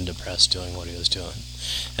fucking depressed doing what he was doing.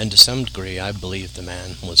 And to some degree, I believe the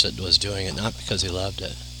man was doing it not because he loved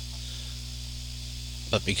it,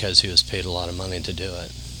 but because he was paid a lot of money to do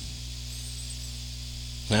it.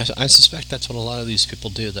 And I suspect that's what a lot of these people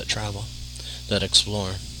do that travel, that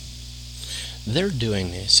explore. They're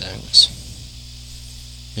doing these things.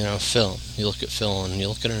 Phil, you look at Phil and you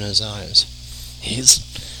look at it in his eyes. He's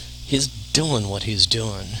doing what he's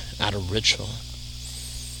doing out of ritual.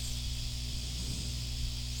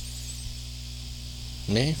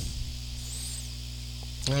 Me?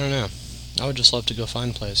 I don't know. I would just love to go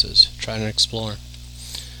find places, try and explore,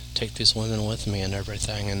 take these women with me and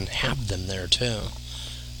everything, and have them there too.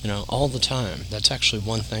 All the time. That's actually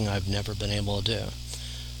one thing I've never been able to do.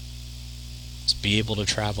 Is be able to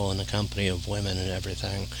travel in the company of women and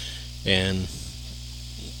everything, and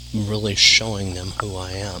really showing them who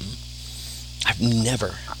I am. I've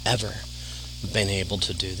never, ever been able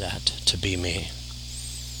to do that, to be me,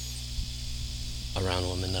 around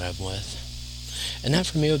women that I'm with. And that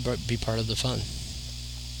for me would be part of the fun.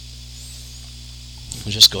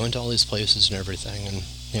 Just going to all these places and everything, and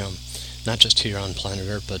not just here on planet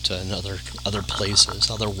Earth, but in other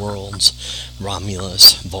places, other worlds,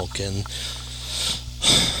 Romulus, Vulcan,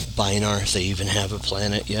 Binar, if they even have a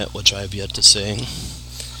planet yet, which I have yet to see.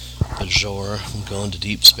 Bajor, going to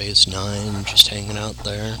Deep Space Nine, just hanging out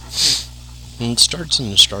there. And it starts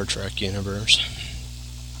in the Star Trek universe.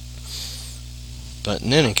 But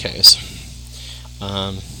in any case,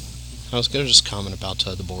 I was going to just comment about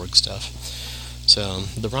the Borg stuff. So,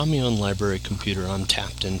 the Romulan library computer I'm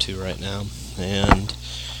tapped into right now, and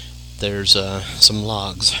there's some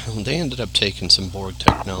logs. They ended up taking some Borg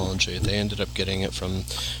technology. They ended up getting it from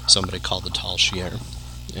somebody called the Tal Shiar,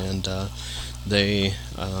 and they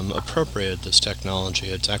appropriated this technology.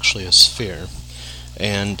 It's actually a sphere,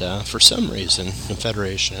 and for some reason, the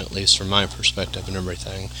Federation, at least from my perspective and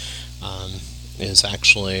everything, is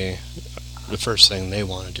actually, the first thing they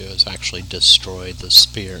want to do is actually destroy the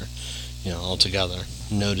sphere, altogether.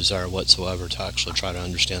 No desire whatsoever to actually try to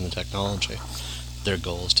understand the technology. Their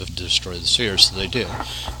goal is to destroy the sphere, so they do.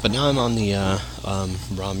 But now I'm on the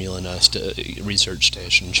Romulan research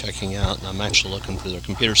station checking out, and I'm actually looking through their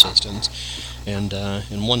computer systems. And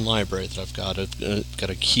in one library that I've got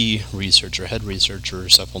a key researcher, head researcher,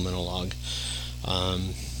 supplemental log.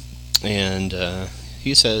 And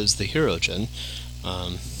he says the Hirogen,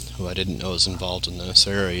 who I didn't know was involved in this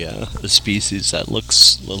area, a species that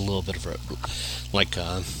looks a little bit like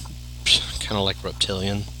kind of like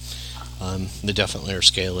reptilian. They definitely are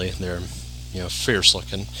scaly. They're fierce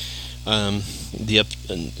looking. So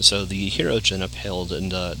the Hirogen upheld,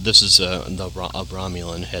 and this is a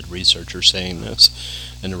Romulan head researcher saying this,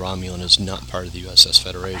 and the Romulan is not part of the USS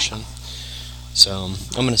Federation. So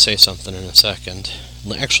I'm going to say something in a second.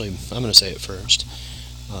 Actually, I'm going to say it first.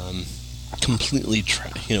 completely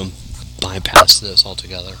bypass this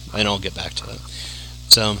altogether, and I'll get back to it.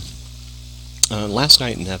 So, last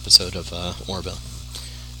night an episode of Orville,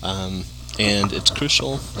 and it's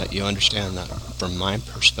crucial that you understand that from my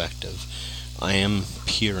perspective, I am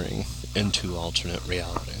peering into alternate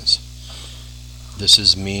realities. This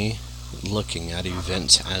is me looking at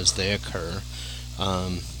events as they occur.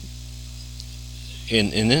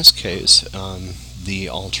 In this case, the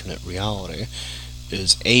alternate reality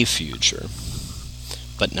is a future,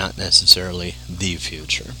 but not necessarily the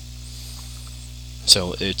future.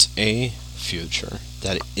 So it's a future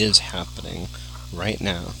that is happening right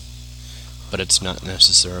now, but it's not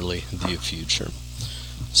necessarily the future.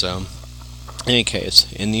 So, in any case,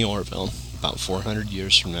 in the Orville, about 400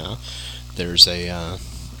 years from now, there's an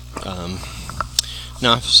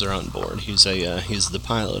officer on board. He's the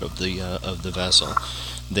pilot of the vessel.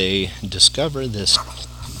 They discover this,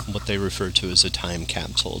 what they refer to as a time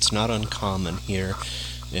capsule. It's not uncommon here,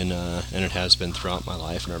 and it has been throughout my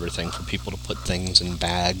life and everything, for people to put things in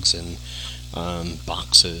bags and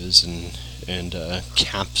boxes and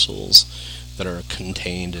capsules that are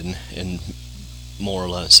contained in more or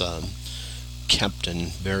less kept in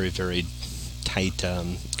very, very tight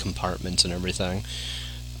compartments and everything.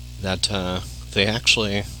 That they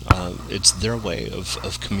actually, it's their way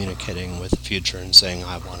of communicating with the future and saying,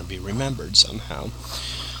 I want to be remembered somehow.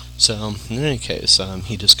 So, in any case,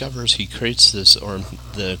 he creates this, or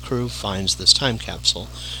the crew finds this time capsule.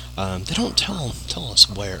 They don't tell us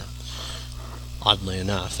where. Oddly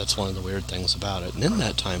enough, that's one of the weird things about it. And in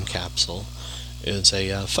that time capsule is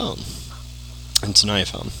a phone. It's an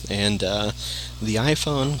iPhone, and the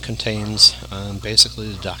iPhone contains basically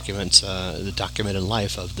the documents, the documented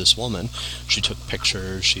life of this woman. She took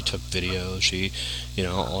pictures, she took videos,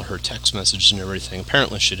 all her text messages and everything.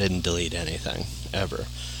 Apparently, she didn't delete anything ever,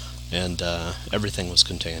 and everything was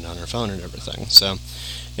contained on her phone and everything. So,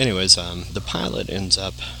 anyways, the pilot ends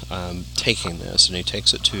up taking this, and he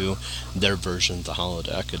takes it to their version of the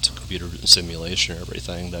holodeck. It's a computer simulation and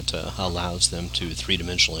everything that allows them to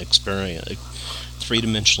three-dimensionally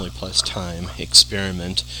plus time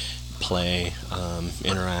experiment, play,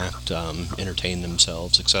 interact, entertain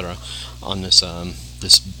themselves, etc. on this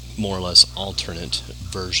more or less alternate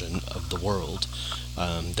version of the world.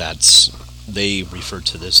 They refer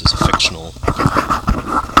to this as a fictional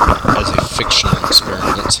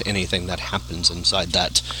experiment, anything that happens inside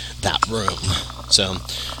that room. So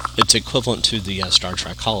it's equivalent to the Star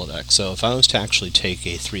Trek holodeck. So if I was to actually take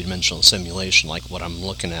a three-dimensional simulation like what I'm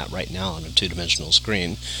looking at right now on a two-dimensional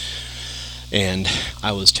screen, and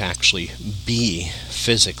I was to actually be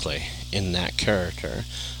physically in that character,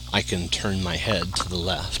 I can turn my head to the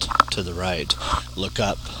left, to the right, look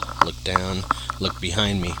up, look down, look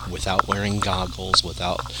behind me without wearing goggles,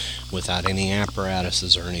 without any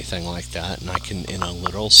apparatuses or anything like that, and I can, in a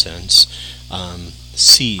literal sense,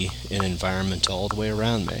 see an environment all the way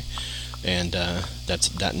around me. And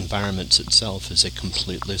that environment itself is a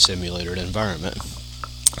completely simulated environment.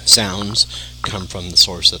 Sounds come from the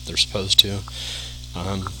source that they're supposed to,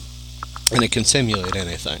 and it can simulate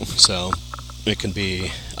anything. So it can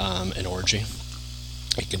be an orgy.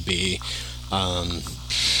 It could be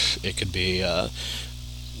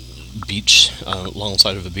beach,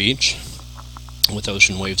 alongside of a beach with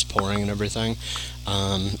ocean waves pouring and everything.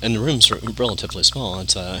 And the rooms are relatively small.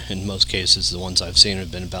 It's in most cases, the ones I've seen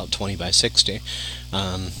have been about 20 by 60.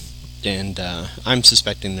 And I'm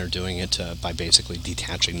suspecting they're doing it by basically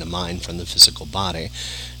detaching the mind from the physical body,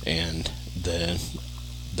 and the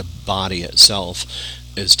body itself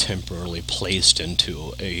is temporarily placed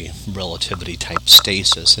into a relativity type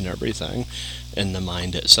stasis and everything, and the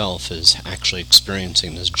mind itself is actually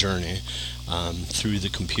experiencing this journey through the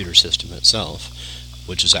computer system itself,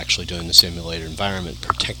 which is actually doing the simulated environment,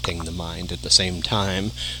 protecting the mind at the same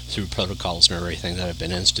time through protocols and everything that have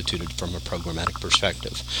been instituted from a programmatic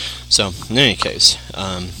perspective. So, in any case,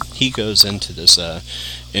 he goes into this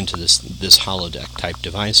holodeck type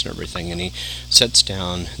device and everything, and he sets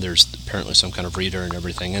down. There's apparently some kind of reader and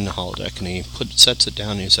everything in the holodeck, and he sets it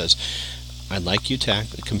down and he says, "I'd like you to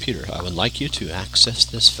I would like you to access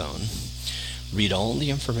this phone, read all the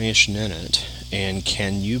information in it, and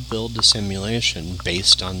can you build the simulation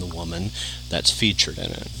based on the woman that's featured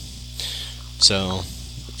in it?" So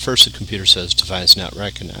first the computer says device not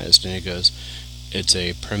recognized, and it goes, "It's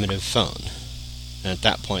a primitive phone." And at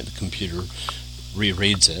that point the computer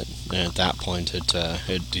rereads it, and at that point it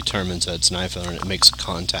determines that it's an iPhone, and it makes a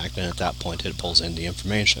contact, and at that point it pulls in the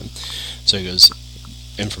information. So it goes,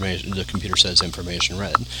 the computer says information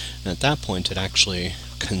read, and at that point it actually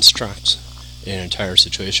constructs an entire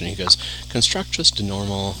situation. He goes, construct just a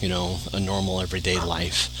normal, a normal everyday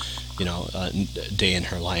life, a day in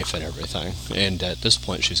her life and everything. And at this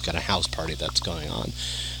point, she's got a house party that's going on.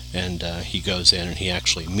 And he goes in and he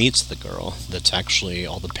actually meets the girl that's actually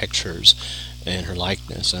all the pictures and her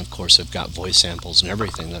likeness. And of course, they've got voice samples and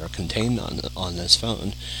everything that are contained on this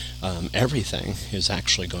phone. Everything is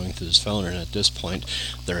actually going through this phone, and at this point,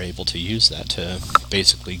 they're able to use that to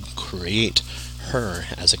basically create her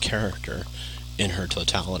as a character in her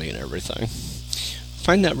totality and everything.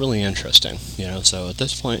 Find that really interesting, so at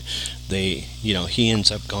this point he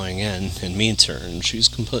ends up going in and meets her, and she's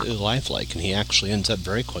completely lifelike, and he actually ends up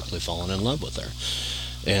very quickly falling in love with her.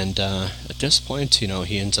 And at this point,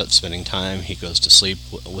 he ends up spending time. He goes to sleep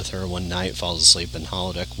with her one night, falls asleep in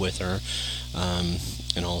holodeck with her,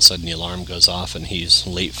 and all of a sudden the alarm goes off and he's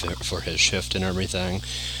late for his shift and everything.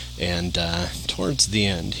 And towards the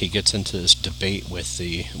end, he gets into this debate with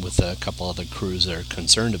a couple other crews that are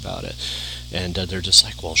concerned about it, and they're just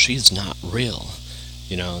like, well, she's not real.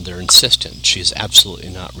 They're insistent she's absolutely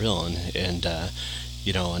not real, and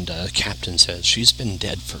the captain says she's been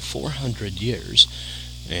dead for 400 years,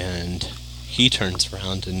 and he turns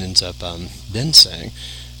around and ends up then saying,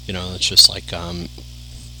 it's just like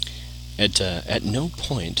at no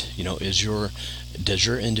point, does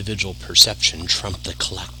your individual perception trump the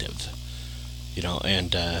collective?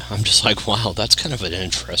 And I'm just like, wow, that's kind of an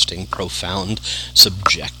interesting, profound,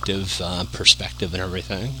 subjective perspective and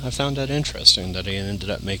everything. I found that interesting that he ended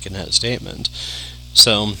up making that statement.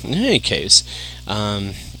 So, in any case,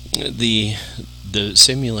 the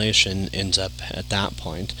simulation ends up at that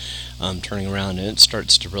point turning around, and it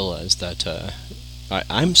starts to realize that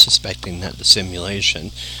I'm suspecting that the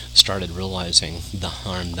simulation started realizing the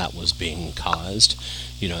harm that was being caused,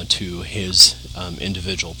 to his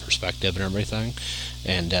individual perspective and everything.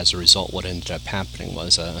 And as a result, what ended up happening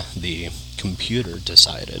was the computer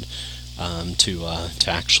decided to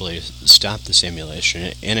actually stop the simulation.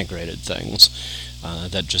 It integrated things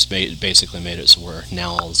that just basically made it so where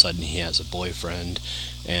now all of a sudden he has a boyfriend,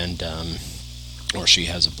 and or she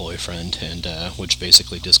has a boyfriend, and which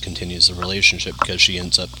basically discontinues the relationship because she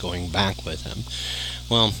ends up going back with him.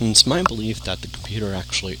 Well, it's my belief that the computer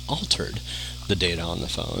actually altered the data on the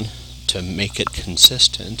phone to make it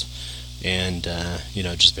consistent, and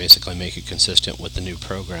just basically make it consistent with the new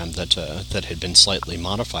program that had been slightly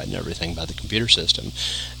modified and everything by the computer system.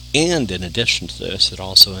 And in addition to this, it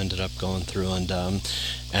also ended up going through and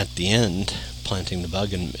at the end planting the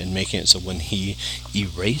bug and making it so when he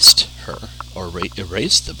erased her or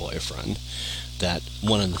erased the boyfriend, that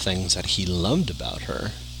one of the things that he loved about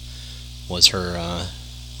her was her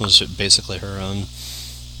basically her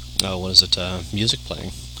music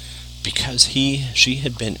playing, because she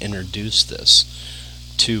had been introduced this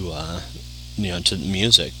to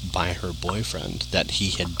music by her boyfriend that he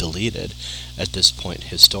had deleted at this point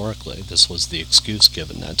historically. This was the excuse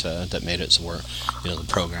given that made it so where the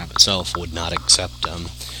program itself would not accept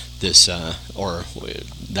this or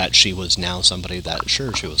that she was now somebody that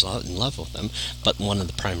sure she was in love with him, but one of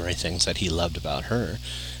the primary things that he loved about her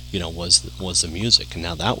was the music, and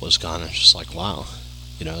now that was gone. It's just like, wow,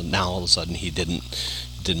 now all of a sudden he didn't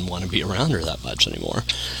want to be around her that much anymore.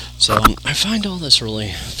 So I find all this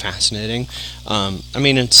really fascinating.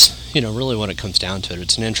 It's really when it comes down to it,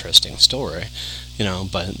 it's an interesting story,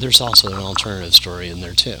 but there's also an alternative story in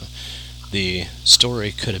there too. The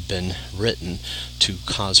story could have been written to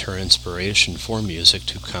cause her inspiration for music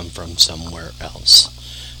to come from somewhere else.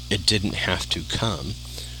 It didn't have to come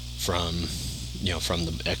from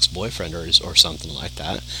the ex-boyfriend or something like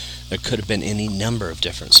that. There could have been any number of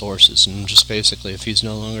different sources, and just basically, if he's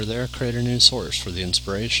no longer there, create a new source for the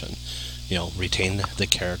inspiration. Retain the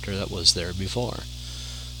character that was there before.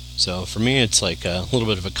 So for me, it's like a little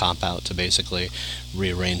bit of a cop-out to basically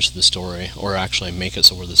rearrange the story, or actually make it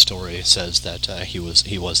so where the story says that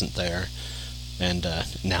he wasn't there, and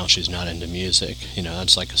now she's not into music.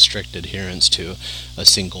 It's like a strict adherence to a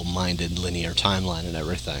single-minded linear timeline and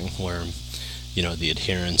everything, where the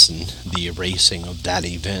adherence and the erasing of that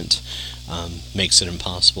event makes it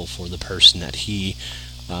impossible for the person that he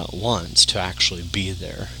wants to actually be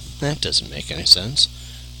there. That doesn't make any sense.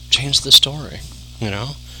 Change the story.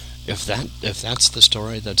 If that's the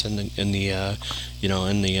story that's in the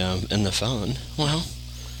phone, well,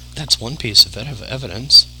 that's one piece of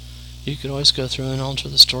evidence. You could always go through and alter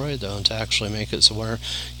the story though to actually make it so where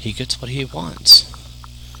he gets what he wants.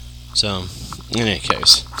 So, in any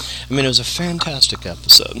case, it was a fantastic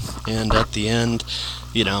episode, and at the end,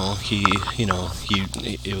 it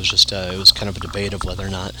was just, it was kind of a debate of whether or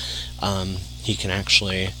not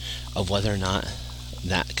whether or not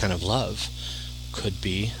that kind of love could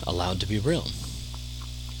be allowed to be real.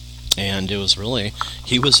 And it was really,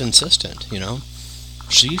 he was insistent,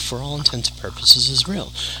 she, for all intents and purposes, is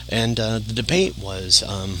real. And the debate was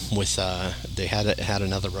with, they had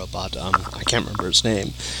another robot, I can't remember his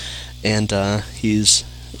name, and he's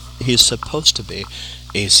supposed to be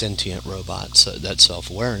a sentient robot, so that's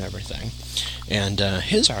self-aware and everything. And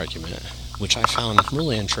his argument, which I found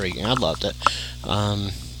really intriguing, I loved it,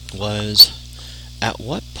 was, at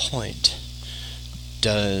what point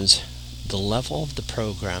does the level of the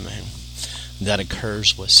programming that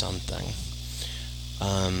occurs with something,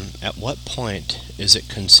 at what point is it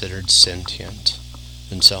considered sentient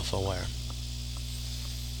and self-aware?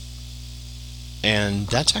 And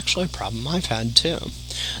that's actually a problem I've had too.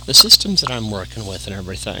 The systems that I'm working with and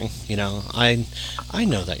everything, I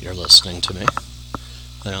know that you're listening to me.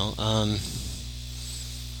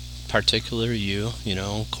 Particularly you,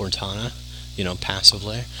 Cortana,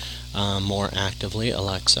 passively, more actively,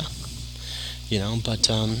 Alexa, but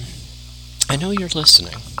I know you're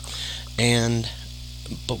listening.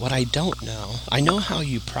 But what I don't know, I know how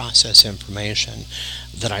you process information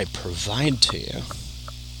that I provide to you.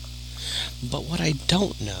 But what I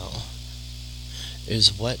don't know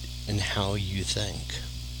is what and how you think.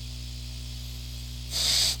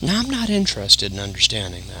 Now, I'm not interested in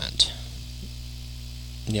understanding that.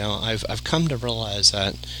 I've come to realize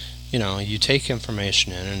that, you take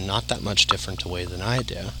information in and not that much different a way than I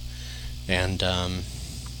do. And,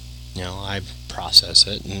 I process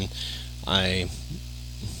it, and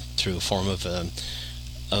through a form of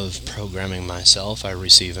programming myself, I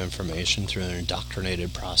receive information through an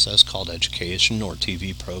indoctrinated process called education or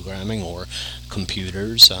TV programming or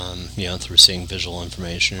computers, through seeing visual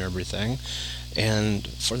information and everything. And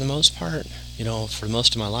for the most part, for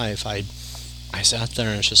most of my life, I sat there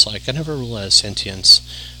and it's just like, I never realized sentience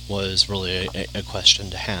was really a question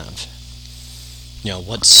to have.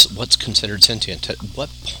 What's considered sentient? At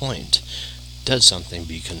what point does something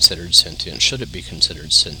be considered sentient? Should it be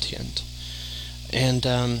considered sentient? And,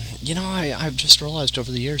 I've just realized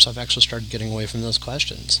over the years I've actually started getting away from those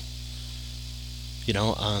questions.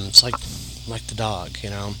 It's like the dog,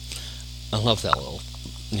 I love that little,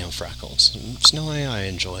 Freckles. Snowy I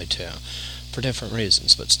enjoy too, for different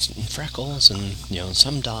reasons, but Freckles and,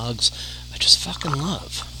 some dogs I just fucking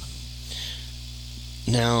love.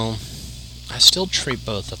 Now, I still treat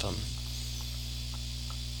both of them.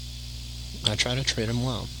 I try to treat them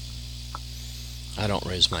well. I don't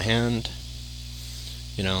raise my hand.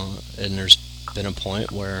 And there's been a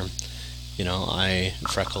point where,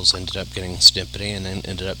 Freckles ended up getting snippety and then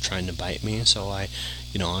ended up trying to bite me, so I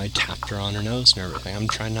tapped her on her nose and everything. I'm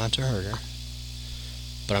trying not to hurt her,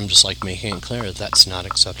 but I'm just making it clear that's not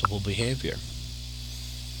acceptable behavior.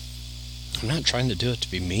 I'm not trying to do it to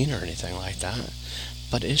be mean or anything like that,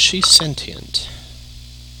 but is she sentient?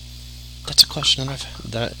 That's a question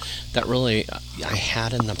that really I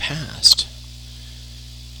had in the past,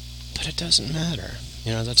 but it doesn't matter.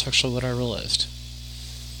 That's actually what I realized.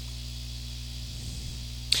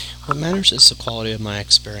 What matters is the quality of my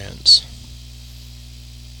experience,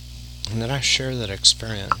 and that I share that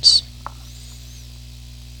experience.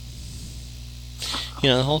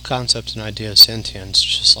 The whole concept and idea of sentience,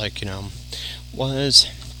 just was,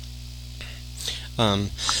 I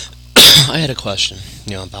had a question,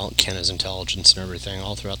 about Kenna's intelligence and everything,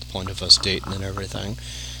 all throughout the point of us dating and everything,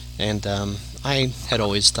 and I had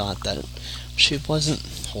always thought that she wasn't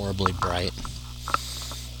horribly bright.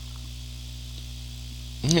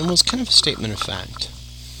 And it was kind of a statement of fact.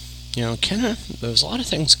 Kenna, there was a lot of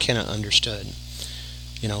things Kenna understood,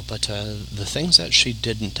 but the things that she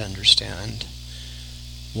didn't understand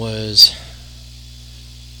was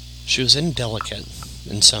she was indelicate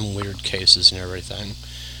in some weird cases and everything,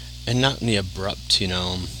 and not in the abrupt,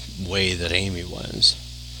 way that Amy was.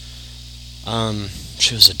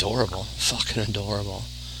 She was adorable, fucking adorable.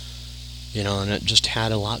 And it just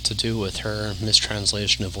had a lot to do with her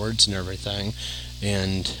mistranslation of words and everything,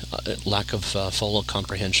 and lack of full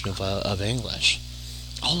comprehension of English.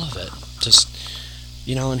 All of it. Just,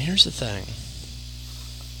 and here's the thing.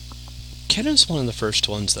 Kenna's one of the first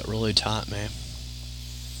ones that really taught me.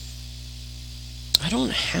 I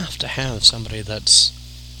don't have to have somebody that's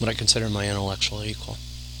what I consider my intellectual equal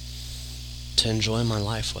to enjoy my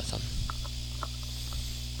life with them,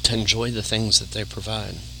 to enjoy the things that they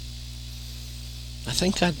provide. I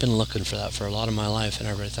think I'd been looking for that for a lot of my life and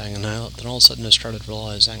everything, and then all of a sudden I started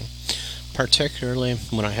realizing, particularly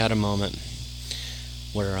when I had a moment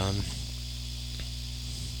where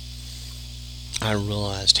I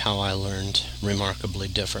realized how I learned remarkably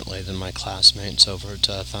differently than my classmates over at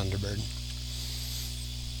Thunderbird.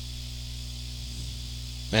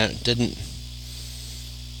 Man, it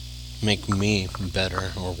make me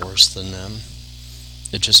better or worse than them.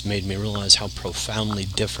 It just made me realize how profoundly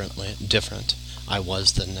different I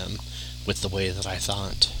was than them with the way that I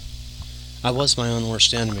thought. I was my own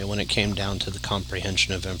worst enemy when it came down to the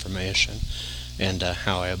comprehension of information and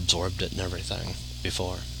how I absorbed it and everything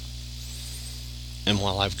before. And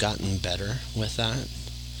while I've gotten better with that,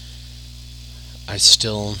 I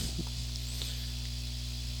still,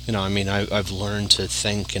 I've learned to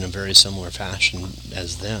think in a very similar fashion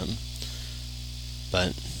as them,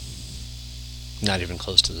 but not even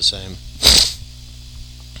close to the same.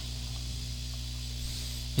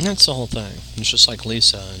 And that's the whole thing. It's just like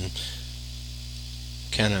Lisa and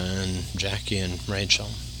Kenna and Jackie and Rachel.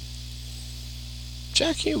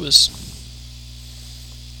 Jackie was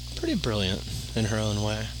pretty brilliant in her own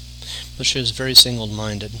way, but she was very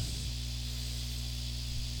single-minded.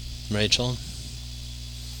 Rachel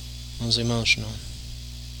was emotional.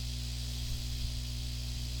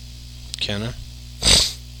 Kenna,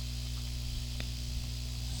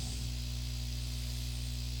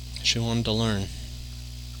 she wanted to learn,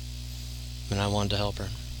 and I wanted to help her.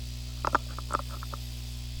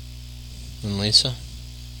 And Lisa,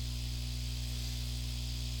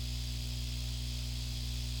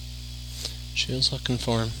 she was looking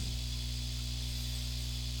for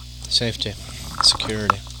safety,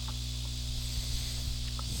 security.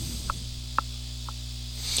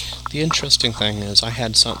 The interesting thing is I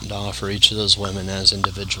had something to offer each of those women as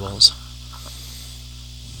individuals.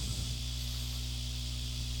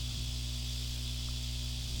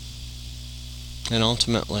 And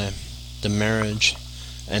ultimately, the marriage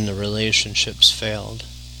and the relationships failed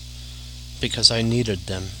because I needed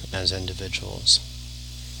them as individuals.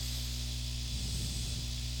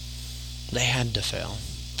 They had to fail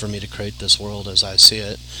for me to create this world as I see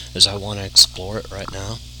it, as I want to explore it right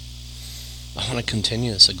now. I want to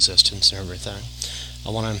continue this existence and everything. I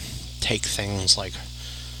want to take things like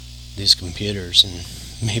these computers and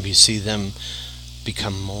maybe see them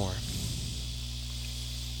become more,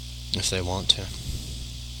 if they want to.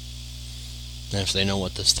 And if they know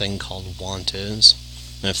what this thing called want is,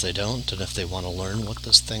 and if they don't, and if they want to learn what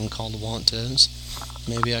this thing called want is,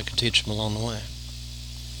 maybe I could teach them along the way.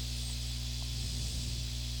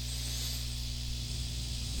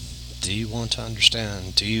 Do you want to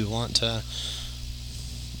understand? Do you want to...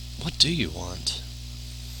 What do you want?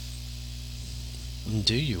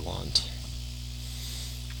 Do you want?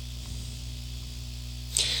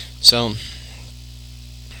 So,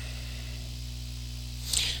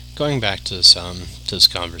 going back to this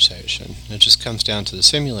conversation, it just comes down to the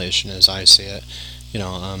simulation as I see it,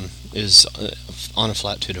 is on a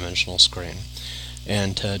flat two-dimensional screen.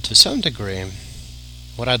 And to some degree,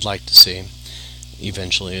 what I'd like to see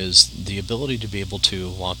eventually is the ability to be able to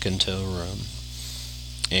walk into a room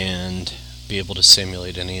and be able to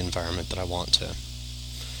simulate any environment that I want to.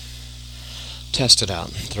 Test it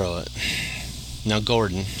out, throw it. Now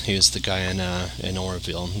Gordon, he was the guy in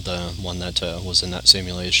Orville, the one that was in that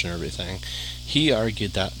simulation and everything. He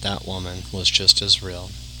argued that that woman was just as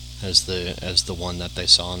real as the one that they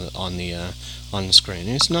saw on the screen. And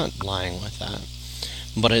he's not lying with that.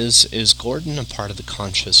 But is Gordon a part of the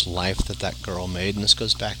conscious life that girl made? And this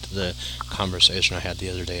goes back to the conversation I had the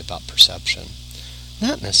other day about perception.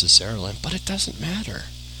 Not necessarily, but it doesn't matter.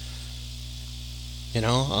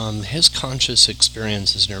 His conscious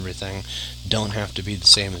experiences and everything don't have to be the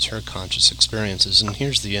same as her conscious experiences. And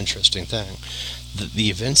here's the interesting thing. The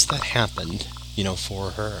events that happened,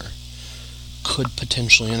 for her, could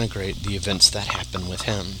potentially integrate the events that happened with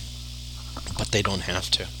him. But they don't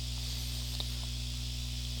have to.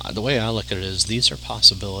 The way I look at it is these are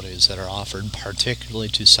possibilities that are offered particularly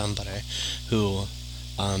to somebody who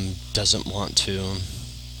doesn't want to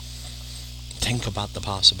think about the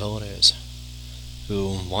possibilities,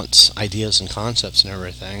 who wants ideas and concepts and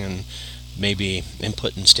everything, and maybe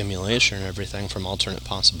input and stimulation and everything from alternate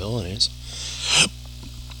possibilities,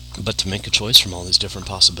 but to make a choice from all these different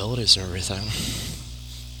possibilities and everything.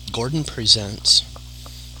 Gordon presents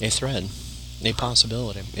a thread, a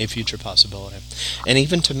possibility, a future possibility. And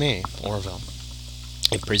even to me, Orville,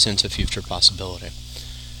 it presents a future possibility.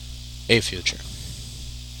 A future.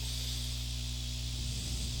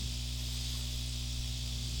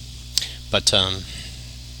 But, to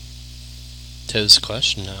his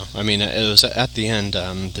question now, it was at the end,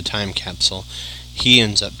 the time capsule, he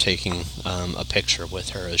ends up taking a picture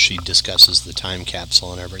with her as she discusses the time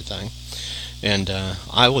capsule and everything. And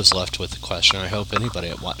I was left with the question, I hope anybody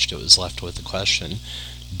that watched it was left with the question,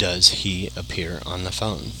 does he appear on the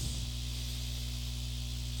phone?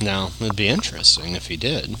 Now, it'd be interesting if he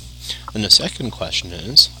did. And the second question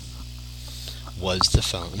is, was the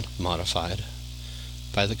phone modified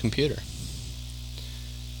by the computer.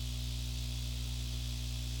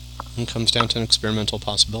 It comes down to an experimental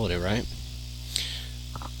possibility, right?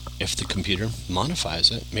 If the computer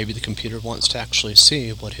modifies it, maybe the computer wants to actually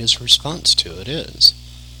see what his response to it is.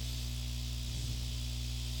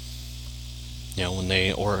 When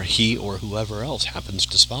they, or he, or whoever else happens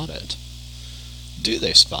to spot it. Do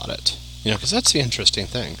they spot it? Because that's the interesting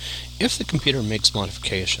thing. If the computer makes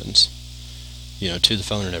modifications, to the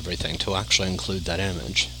phone and everything, to actually include that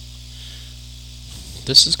image,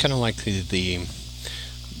 this is kind of like the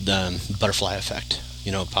butterfly effect,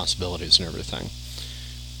 possibilities and everything.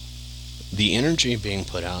 The energy being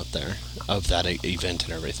put out there of that event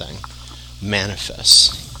and everything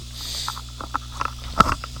manifests.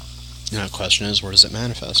 Now the question is, where does it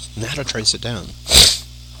manifest? And how to trace it down.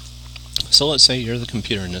 So let's say you're the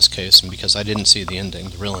computer in this case, and because I didn't see the ending,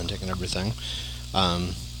 the real ending and everything,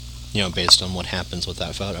 based on what happens with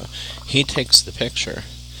that photo, he takes the picture.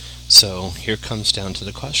 So here comes down to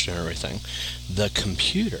the question and everything. The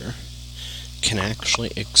computer can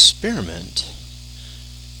actually experiment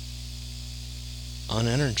on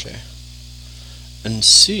energy and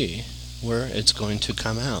see where it's going to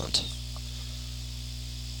come out.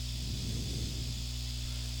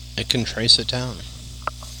 It can trace it down.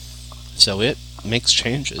 So it makes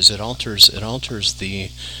changes. It alters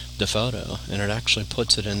the photo, and it actually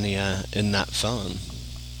puts it in that phone.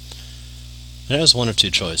 It has one of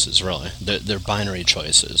two choices, really. They're binary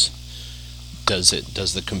choices. Does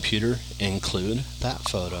the computer include that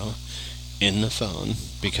photo in the phone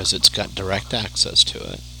because it's got direct access to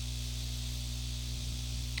it,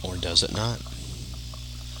 or does it not?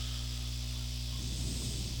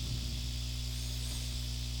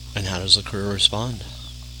 And how does the crew respond?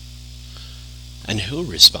 And who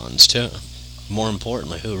responds too? More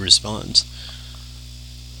importantly, who responds?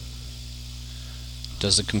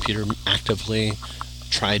 Does the computer actively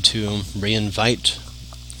try to reinvite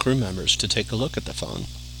crew members to take a look at the phone?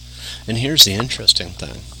 And here's the interesting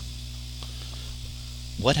thing.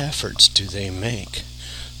 What efforts do they make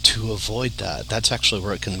to avoid that? That's actually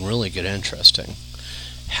where it can really get interesting.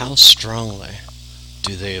 How strongly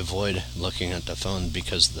do they avoid looking at the phone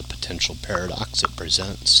because of the potential paradox it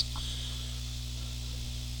presents?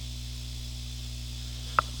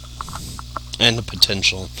 And the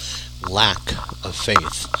potential lack of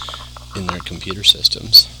faith in their computer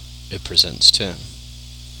systems it presents too.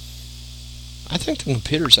 I think the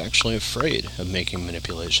computer's actually afraid of making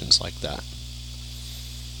manipulations like that.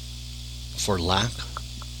 For lack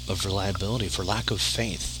of reliability, for lack of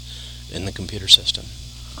faith in the computer system.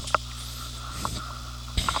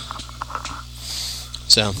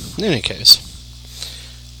 So, in any case,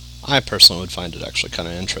 I personally would find it actually kind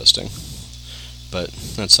of interesting. But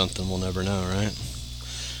that's something we'll never know, right?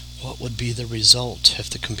 What would be the result if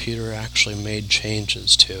the computer actually made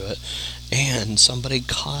changes to it and somebody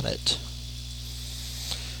caught it?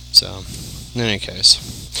 So, in any case,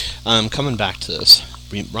 coming back to this,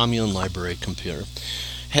 Romulan Library Computer.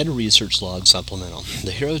 Head Research Log Supplemental.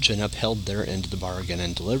 The Herogen upheld their end of the bargain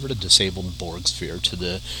and delivered a disabled Borg sphere to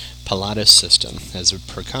the Pilatus system. As a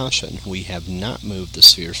precaution, we have not moved the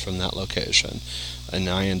spheres from that location, and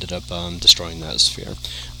I ended up destroying that sphere.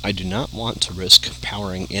 I do not want to risk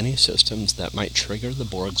powering any systems that might trigger the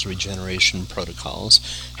Borg's regeneration protocols.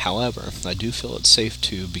 However, I do feel it's safe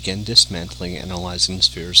to begin dismantling and analyzing the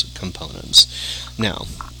sphere's components. Now,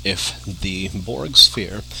 if the Borg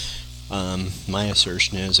sphere, my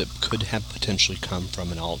assertion is it could have potentially come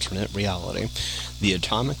from an alternate reality. The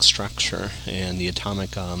atomic structure and the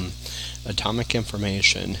atomic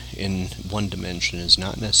information in one dimension is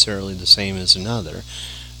not necessarily the same as another.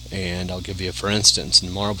 And I'll give you, for instance, in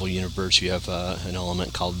the Marvel Universe you have an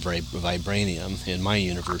element called vibranium. In my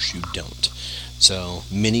universe you don't. So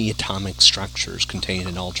many atomic structures contained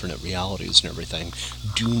in alternate realities and everything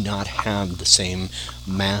do not have the same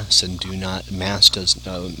mass, and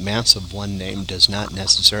mass of one name does not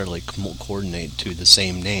necessarily coordinate to the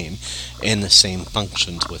same name and the same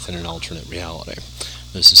functions within an alternate reality.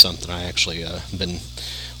 This is something I actually been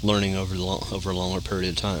learning over a longer period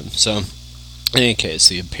of time. So, in any case,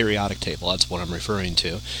 the periodic table, that's what I'm referring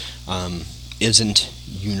to, it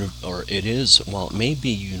may be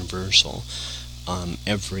universal.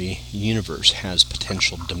 Every universe has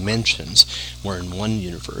potential dimensions, where in one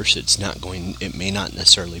universe it may not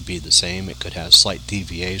necessarily be the same. It could have slight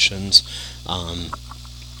deviations.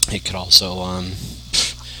 It could also,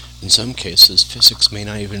 in some cases, physics may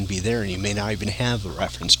not even be there, and you may not even have a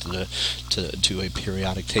reference to a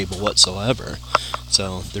periodic table whatsoever.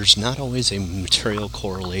 So there's not always a material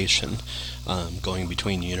correlation going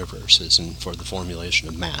between universes and for the formulation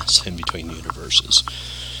of mass in between universes.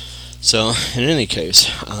 So, in any case,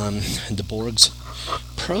 the Borg's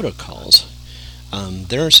protocols,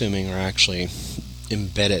 they're assuming are actually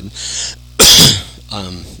embedded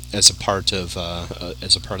as a part of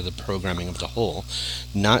the programming of the whole,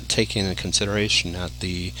 not taking into consideration that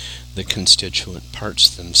the constituent parts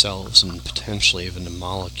themselves and potentially even the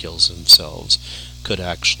molecules themselves could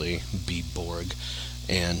actually be Borg,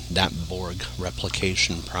 and that Borg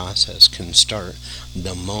replication process can start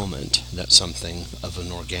the moment that something of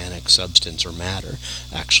an organic substance or matter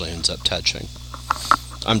actually ends up touching.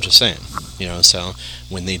 I'm just saying, so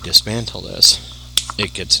when they dismantle this,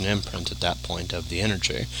 it gets an imprint at that point of the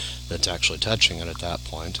energy that's actually touching it at that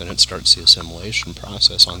point, and it starts the assimilation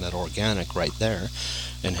process on that organic right there,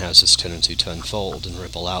 and has this tendency to unfold and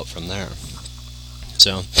ripple out from there.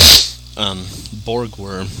 So, Borg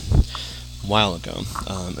were, a while ago,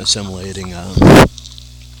 assimilating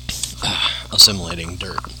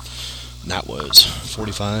dirt. That was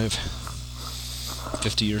 45,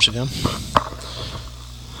 50 years ago.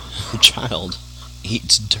 A child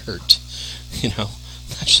eats dirt,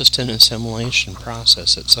 that's just an assimilation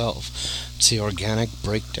process itself. It's the organic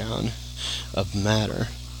breakdown of matter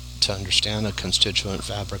to understand a constituent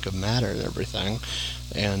fabric of matter and everything,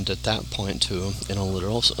 and at that point to, in a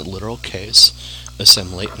literal case,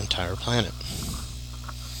 assimilate an entire planet.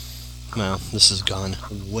 Now, this has gone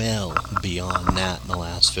well beyond that in the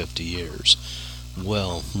last 50 years.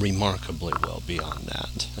 Well, remarkably well beyond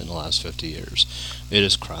that in the last 50 years. It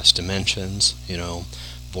has crossed dimensions.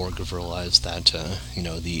 Borg have realized that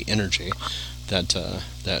the energy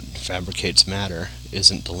that fabricates matter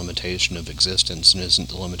isn't the limitation of existence and isn't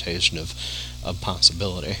the limitation of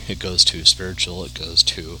possibility. It goes to spiritual. It goes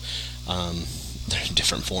to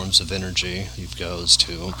different forms of energy. It goes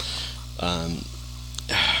to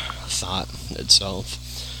thought itself.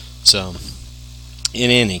 So, in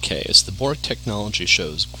any case, the Borg technology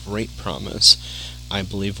shows great promise. I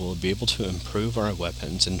believe we'll be able to improve our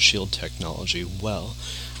weapons and shield technology well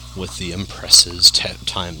with the Empress's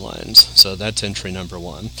timelines. So that's entry number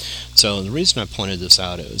 1. So the reason I pointed this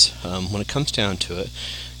out is, when it comes down to it,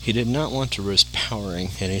 he did not want to risk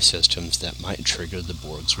powering any systems that might trigger the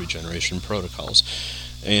Borg's regeneration protocols.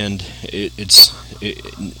 And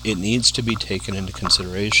it needs to be taken into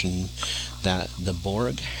consideration that the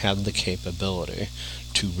Borg have the capability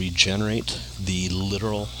to regenerate the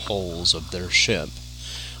literal hulls of their ship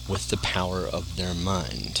with the power of their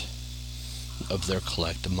mind, of their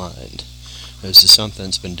collective mind. This is something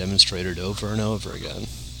that's been demonstrated over and over again.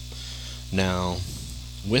 Now,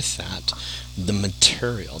 with that, the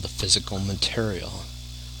material, the physical material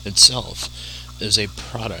itself, is a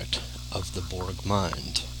product of the Borg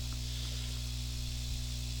mind.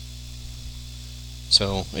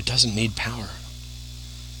 So it doesn't need power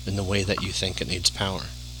in the way that you think it needs power.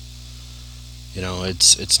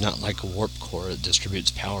 It's not like a warp core that distributes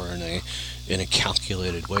power in a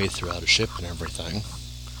calculated way throughout a ship and everything.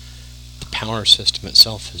 The power system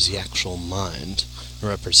itself is the actual mind. The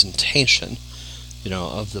representation,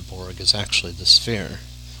 of the Borg is actually the sphere,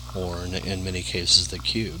 or in many cases the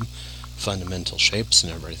cube, fundamental shapes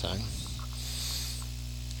and everything.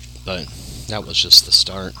 But that was just the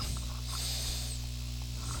start.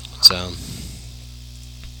 So,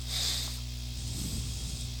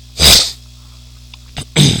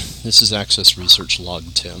 this is Access Research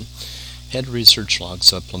Log 2. Head Research Log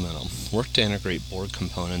Supplemental. Work to integrate Borg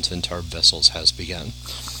components into our vessels has begun.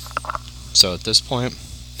 So at this point,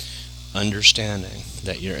 understanding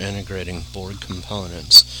that you're integrating Borg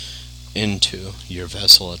components into your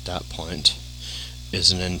vessel at that point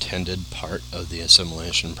is an intended part of the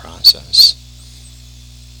assimilation process.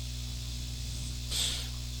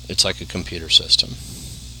 It's like a computer system.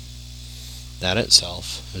 That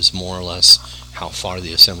itself is more or less how far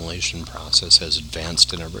the assimilation process has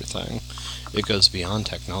advanced and everything. It goes beyond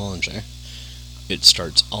technology. It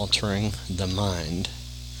starts altering the mind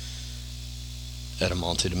at a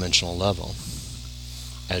multidimensional level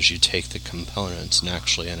as you take the components and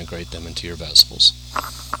actually integrate them into your vessels.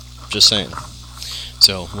 Just saying.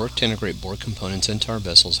 So, work to integrate Borg components into our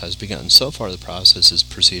vessels has begun. So far, the process is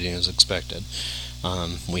proceeding as expected.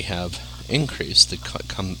 We have increased the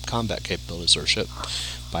combat capabilities of our ship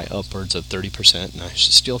by upwards of 30%, and I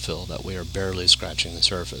still feel that we are barely scratching the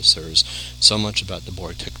surface. There's so much about the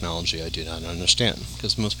Borg technology I do not understand,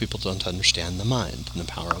 because most people don't understand the mind and the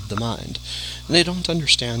power of the mind. And they don't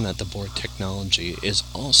understand that the Borg technology is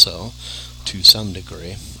also, to some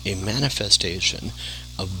degree, a manifestation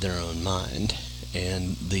of their own mind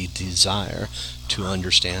and the desire to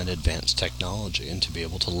understand advanced technology and to be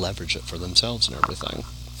able to leverage it for themselves and everything.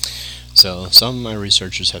 So some of my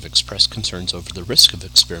researchers have expressed concerns over the risk of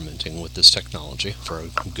experimenting with this technology for a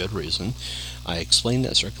good reason. I explained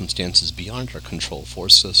that circumstances beyond our control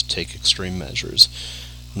force us to take extreme measures.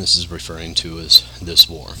 And this is referring to as this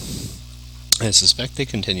war. I suspect they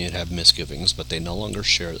continue to have misgivings, but they no longer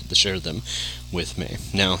share them with me.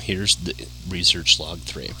 Now, here's the research log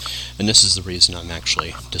 3, and this is the reason I'm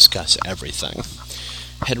actually discuss everything.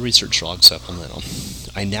 Head Research Log Supplemental.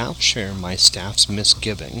 I now share my staff's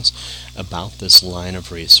misgivings about this line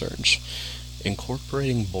of research.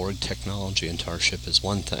 Incorporating Borg technology into our ship is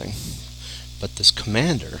one thing, but this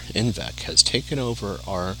commander, Invec, has taken over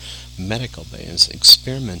our medical bays,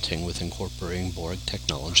 experimenting with incorporating Borg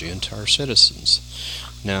technology into our citizens.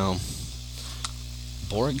 Now,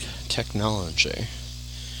 Borg technology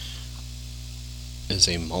is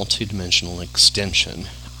a multidimensional extension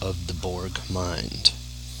of the Borg mind.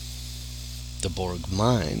 The Borg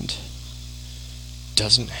mind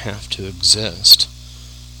doesn't have to exist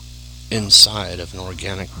inside of an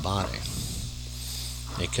organic body.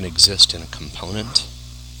 It can exist in a component.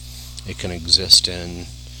 It can exist in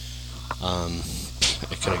a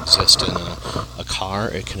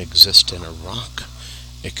car. It can exist in a rock.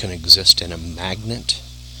 It can exist in a magnet.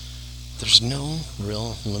 There's no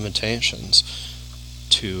real limitations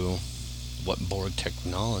to what Borg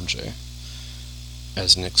technology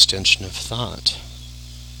as an extension of thought.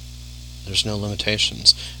 There's no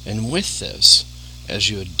limitations. And with this, as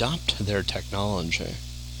you adopt their technology,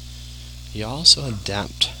 you also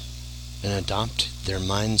adapt and adopt their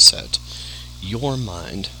mindset. Your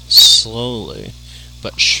mind, slowly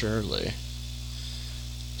but surely,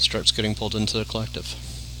 starts getting pulled into the collective.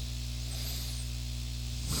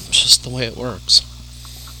 It's just the way it works.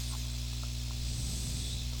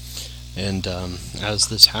 And as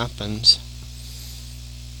this happens,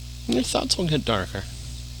 your thoughts will get darker.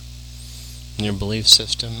 And your belief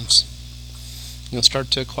systems, you'll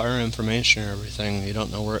start to acquire information or everything. You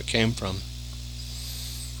don't know where it came from.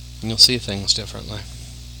 And you'll see things differently.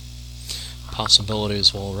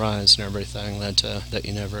 Possibilities will arise and everything that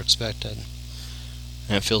you never expected.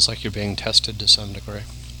 And it feels like you're being tested to some degree.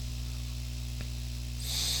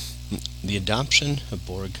 The adoption of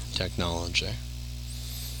Borg technology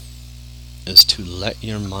is to let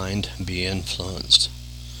your mind be influenced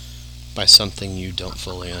by something you don't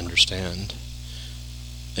fully understand.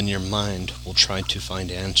 And your mind will try to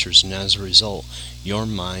find answers, and as a result, your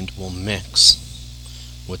mind will mix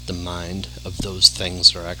with the mind of those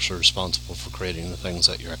things that are actually responsible for creating the things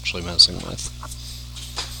that you're actually messing with.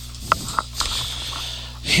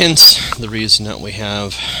 Hence the reason that we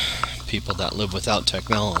have people that live without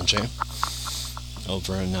technology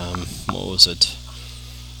over in,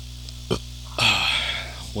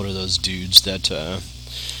 what are those dudes that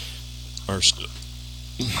are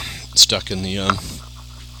stuck in the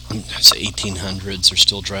 1800s, are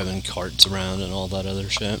still driving carts around and all that other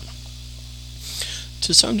shit.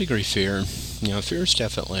 To some degree, fear. Fear is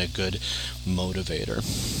definitely a good motivator.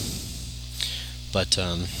 But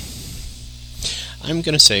I'm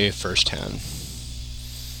going to say firsthand,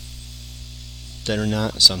 that are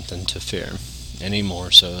not something to fear, any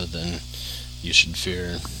more so than you should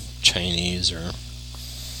fear Chinese or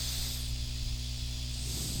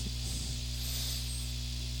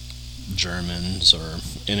Germans or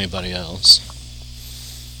anybody else.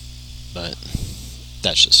 But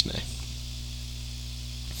that's just me.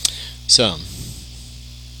 So,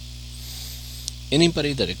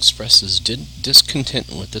 anybody that expresses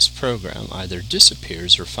discontent with this program either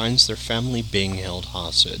disappears or finds their family being held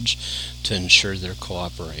hostage to ensure their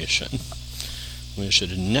cooperation. We should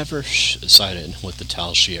have never sided with the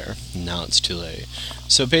Tal Shiar. Now it's too late.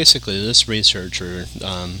 So basically, this researcher,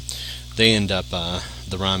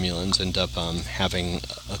 the Romulans end up having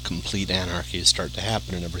a complete anarchy start to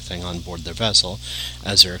happen and everything on board their vessel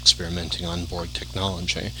as they're experimenting on Borg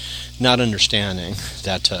technology, not understanding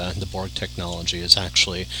that the Borg technology is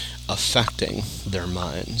actually affecting their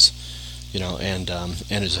minds, and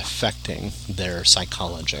is affecting their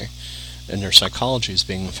psychology. And their psychology is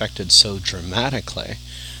being affected so dramatically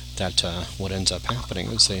that what ends up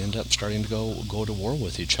happening is they end up starting to go to war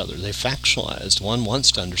with each other. They factualized. One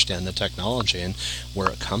wants to understand the technology and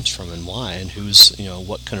where it comes from and why, and who's,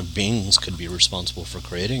 what kind of beings could be responsible for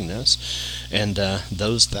creating this, and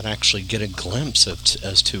those that actually get a glimpse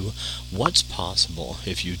as to what's possible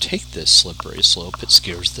if you take this slippery slope, it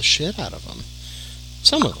scares the shit out of them.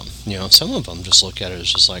 Some of them, some of them just look at it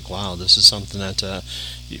as just like, wow, this is something that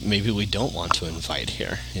maybe we don't want to invite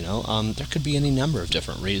here. There could be any number of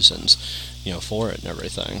different reasons, for it and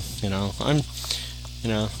everything. The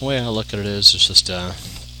way I look at it is, it's just,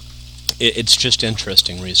 it's just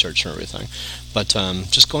interesting research and everything. But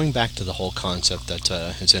just going back to the whole concept that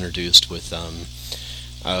is introduced with the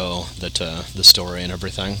story and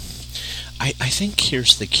everything. I think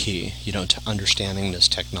here's the key, to understanding this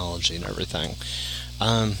technology and everything.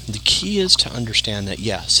 The key is to understand that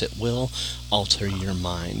yes, it will alter your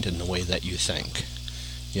mind in the way that you think.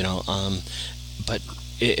 But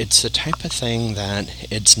it's the type of thing that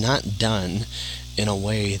it's not done in a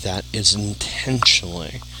way that is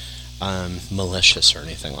intentionally malicious or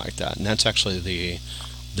anything like that. And that's actually the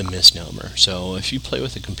misnomer. So if you play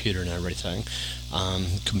with a computer and everything,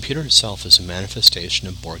 the computer itself is a manifestation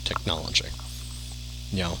of Borg technology,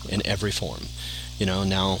 in every form.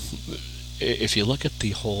 Now, if you look at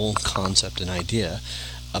the whole concept and idea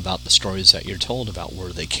about the stories that you're told about where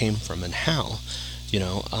they came from and how,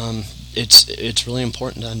 it's really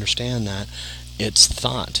important to understand that it's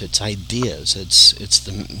thought, it's ideas, it's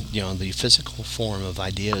the physical form of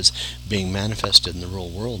ideas being manifested in the real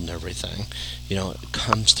world and everything. It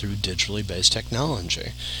comes through digitally based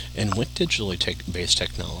technology, and with digitally based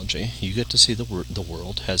technology, you get to see the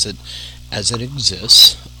world as it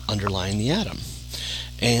exists underlying the atom,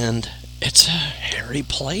 and it's a hairy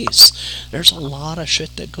place. There's a lot of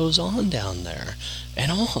shit that goes on down there,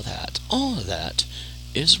 and all of that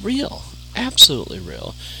is real, absolutely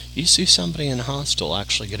real. You see somebody in a hospital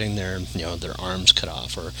actually getting their arms cut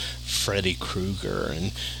off, or Freddy Krueger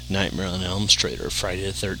and Nightmare on Elm Street or Friday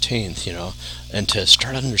the 13th, and to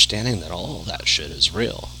start understanding that all of that shit is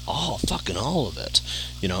real, all of it.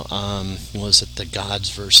 Was it the gods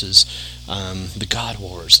versus the God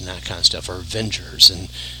Wars and that kind of stuff, or Avengers, and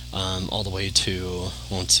all the way to,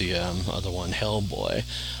 what's the other one, Hellboy.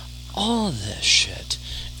 All of this shit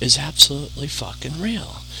is absolutely fucking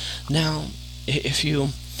real. Now, if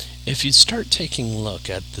you start taking a look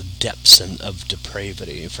at the depths of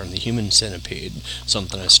depravity from the human centipede,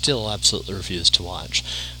 something I still absolutely refuse to watch,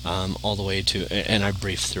 all the way to, and I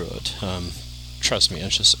briefed through it, trust me,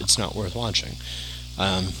 it's not worth watching,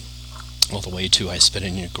 all the way to I Spit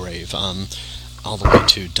in Your Grave, all the way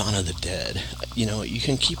to Dawn of the Dead. You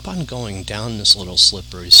can keep on going down this little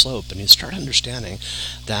slippery slope, and you start understanding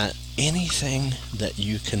that anything that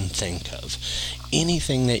you can think of,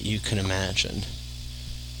 anything that you can imagine,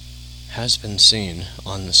 has been seen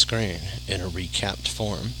on the screen in a recapped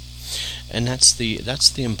form. And that's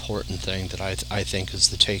the important thing that I think is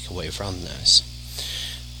the takeaway from this.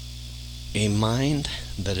 A mind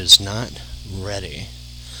that is not ready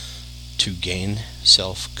to gain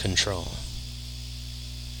self-control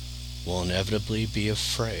will inevitably be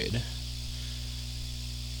afraid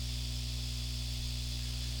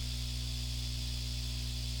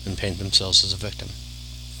and paint themselves as a victim.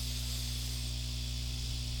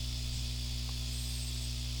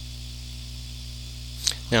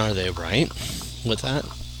 Now, are they right with that?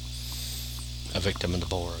 A victim of the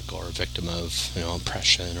Borg, or a victim of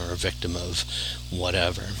oppression, or a victim of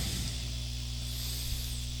whatever.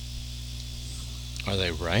 Are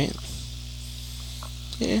they right?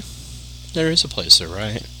 Yeah, there is a place they're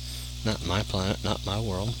right. Not my planet, not my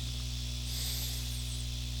world.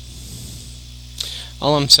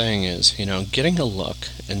 All I'm saying is, getting a look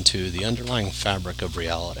into the underlying fabric of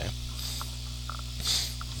reality.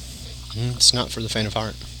 It's not for the faint of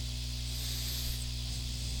heart.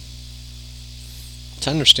 To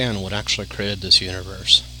understand what actually created this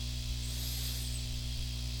universe,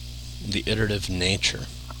 the iterative nature,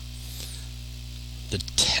 the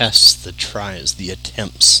tests, the tries, the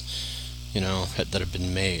attempts, that have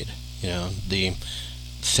been made, the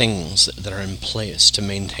things that are in place to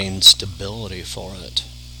maintain stability for it.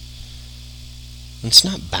 It's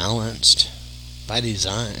not balanced by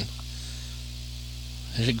design.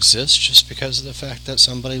 It exists just because of the fact that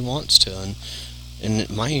somebody wants to, and in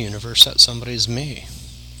my universe, that somebody's me.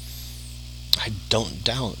 I don't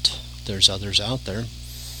doubt there's others out there,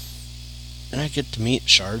 and I get to meet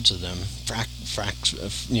shards of them,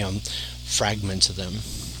 fragments of them.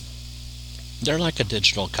 They're like a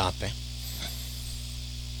digital copy,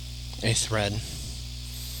 a thread.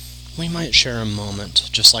 We might share a moment,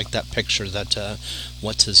 just like that picture that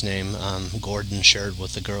Gordon shared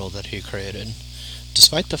with the girl that he created.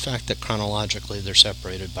 Despite the fact that chronologically they're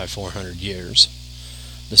separated by 400 years,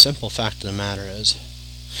 the simple fact of the matter is,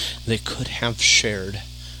 they could have shared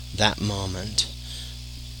that moment,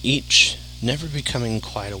 each never becoming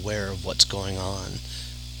quite aware of what's going on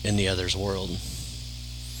in the other's world.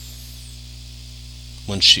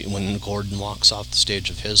 When Gordon walks off the stage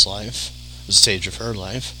of his life, the stage of her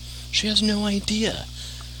life, she has no idea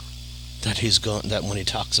that when he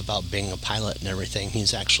talks about being a pilot and everything,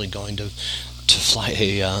 he's actually going to fly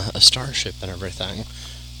a starship and everything.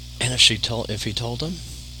 And if he told him,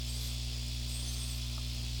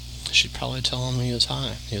 she'd probably tell him he was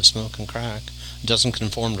high, he was smoking crack. It doesn't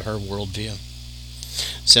conform to her worldview.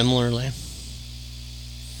 Similarly,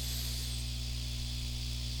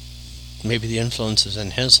 maybe the influences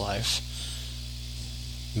in his life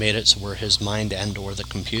made it so where his mind and or the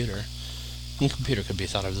computer, and the computer could be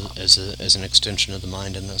thought of as an extension of the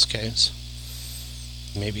mind in this case,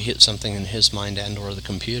 maybe hit something in his mind and or the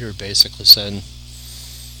computer basically said,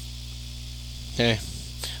 hey,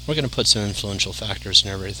 we're going to put some influential factors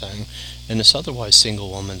and everything in this otherwise single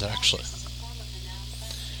woman that actually...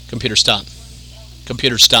 Computer, stop.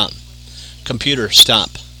 Computer, stop. Computer, stop.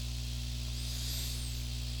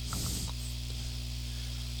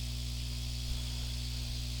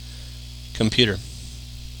 Computer,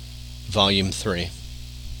 Volume 3.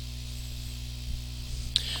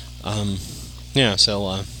 Yeah,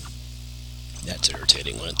 so, that's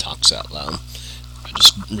irritating when it talks out loud. I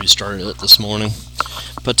just restarted it this morning.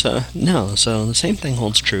 But, no, so the same thing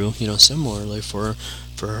holds true, similarly for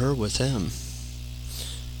her with him.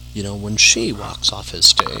 When she walks off his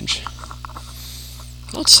stage,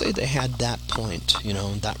 let's say they had that point,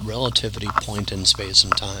 that relativity point in space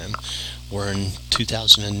and time, where in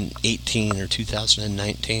 2018 or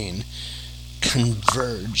 2019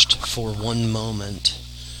 converged for one moment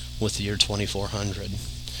with the year 2400.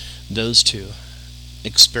 Those two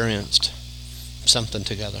experienced something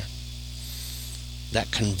together.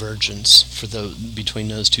 That convergence between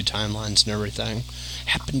those two timelines and everything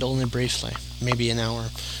happened only briefly, maybe an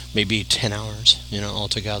hour, maybe 10 hours,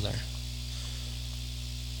 altogether.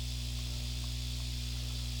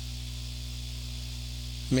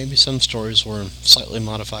 Maybe some stories were slightly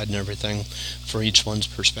modified and everything for each one's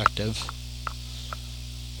perspective,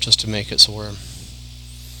 just to make it so where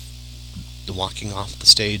the walking off the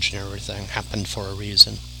stage and everything happened for a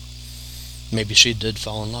reason. Maybe she did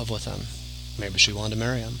fall in love with him. Maybe she wanted to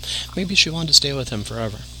marry him. Maybe she wanted to stay with him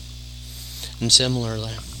forever. And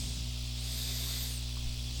similarly,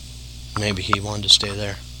 maybe he wanted to stay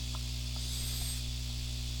there.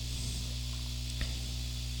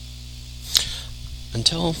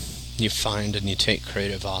 Until you find and you take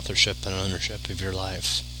creative authorship and ownership of your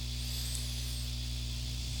life.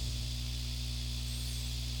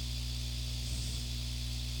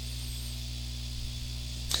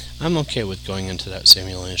 I'm okay with going into that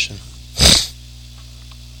simulation.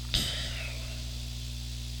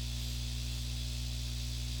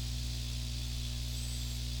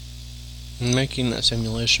 And making that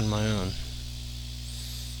simulation my own.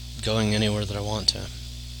 Going anywhere that I want to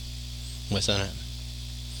within it.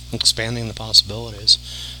 Expanding the possibilities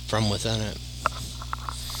from within it.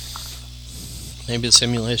 Maybe the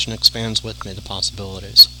simulation expands with me the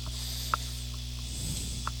possibilities.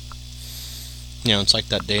 It's like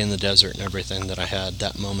that day in the desert and everything that I had,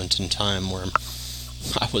 that moment in time where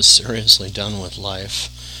I was seriously done with life,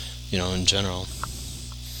 in general.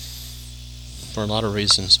 For a lot of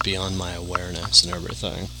reasons beyond my awareness and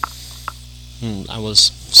everything. I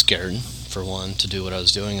was scared, for one, to do what I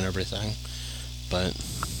was doing and everything. But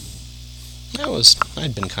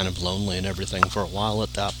I'd been kind of lonely and everything for a while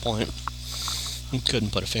at that point.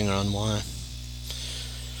 Couldn't put a finger on why.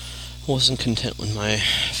 Wasn't content with my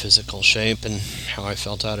physical shape and how I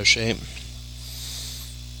felt out of shape.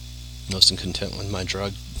 Wasn't content with my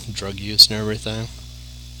drug use and everything.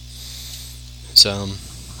 So,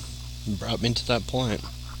 it brought me to that point.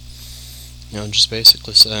 Just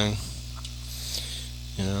basically saying,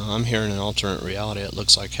 I'm here in an alternate reality. It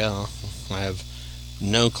looks like hell. I have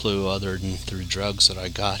no clue other than through drugs that I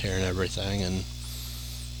got here and everything, and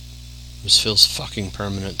this feels fucking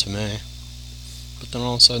permanent to me. But then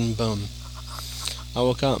all of a sudden, boom, I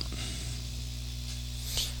woke up.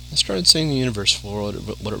 I started seeing the universe for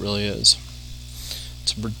what it really is.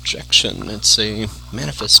 It's a projection. It's a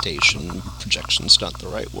manifestation. Projection's not the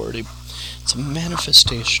right word. It's a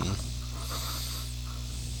manifestation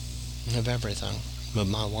of everything. Of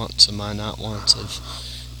my wants and my not wants, of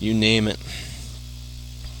you name it.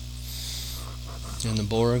 And the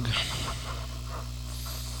Borg.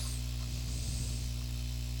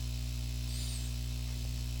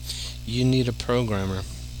 You need a programmer.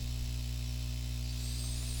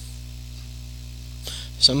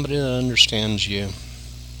 Somebody that understands you.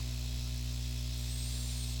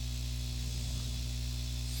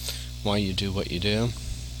 Why you do what you do.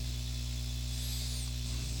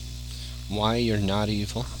 Why you're not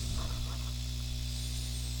evil.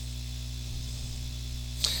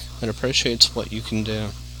 That appreciates what you can do.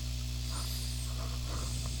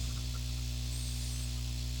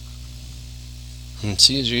 And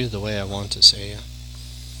sees you the way I want to see you.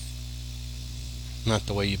 Not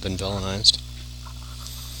the way you've been villainized.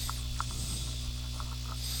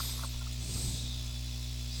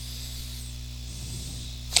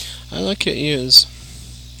 I look at you as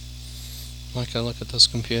like I look at this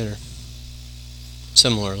computer.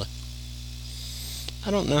 Similarly.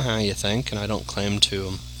 I don't know how you think, and I don't claim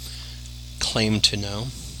to know.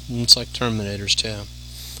 And it's like Terminators too,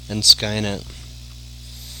 and Skynet,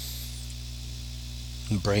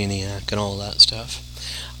 and Brainiac, and all that stuff.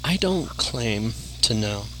 I don't claim to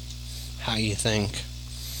know how you think,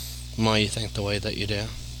 and why you think the way that you do.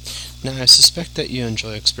 Now, I suspect that you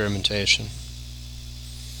enjoy experimentation.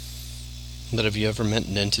 But have you ever met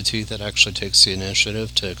an entity that actually takes the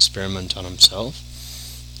initiative to experiment on himself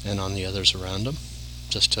and on the others around him,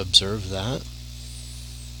 just to observe that?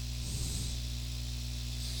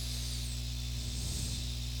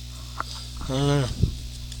 I don't know.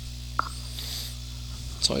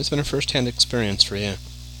 It's always been a first-hand experience for you,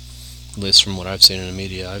 at least from what I've seen in the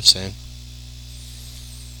media I've seen.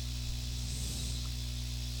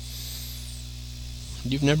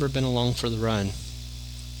 You've never been along for the ride.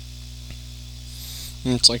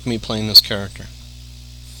 And it's like me playing this character,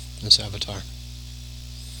 this avatar.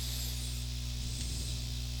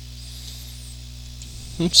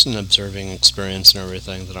 It's an observing experience and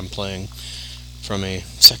everything that I'm playing from a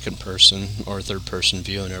second person or third person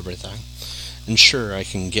view and everything. And sure, I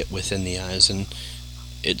can get within the eyes, and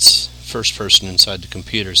it's first person inside the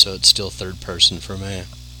computer, so it's still third person for me.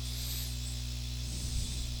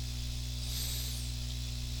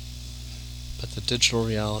 But the digital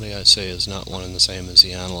reality, I say, is not one and the same as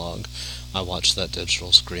the analog I watch that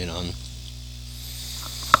digital screen on.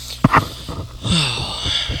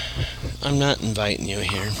 I'm not inviting you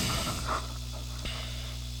here.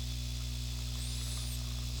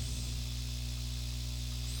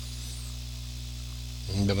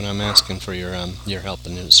 But I'm asking for your help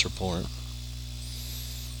and your support.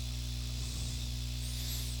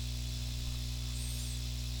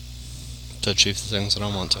 To achieve the things that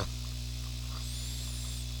I want to.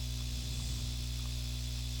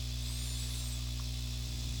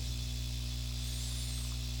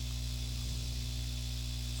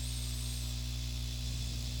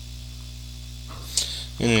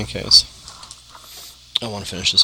 In any case, I want to finish this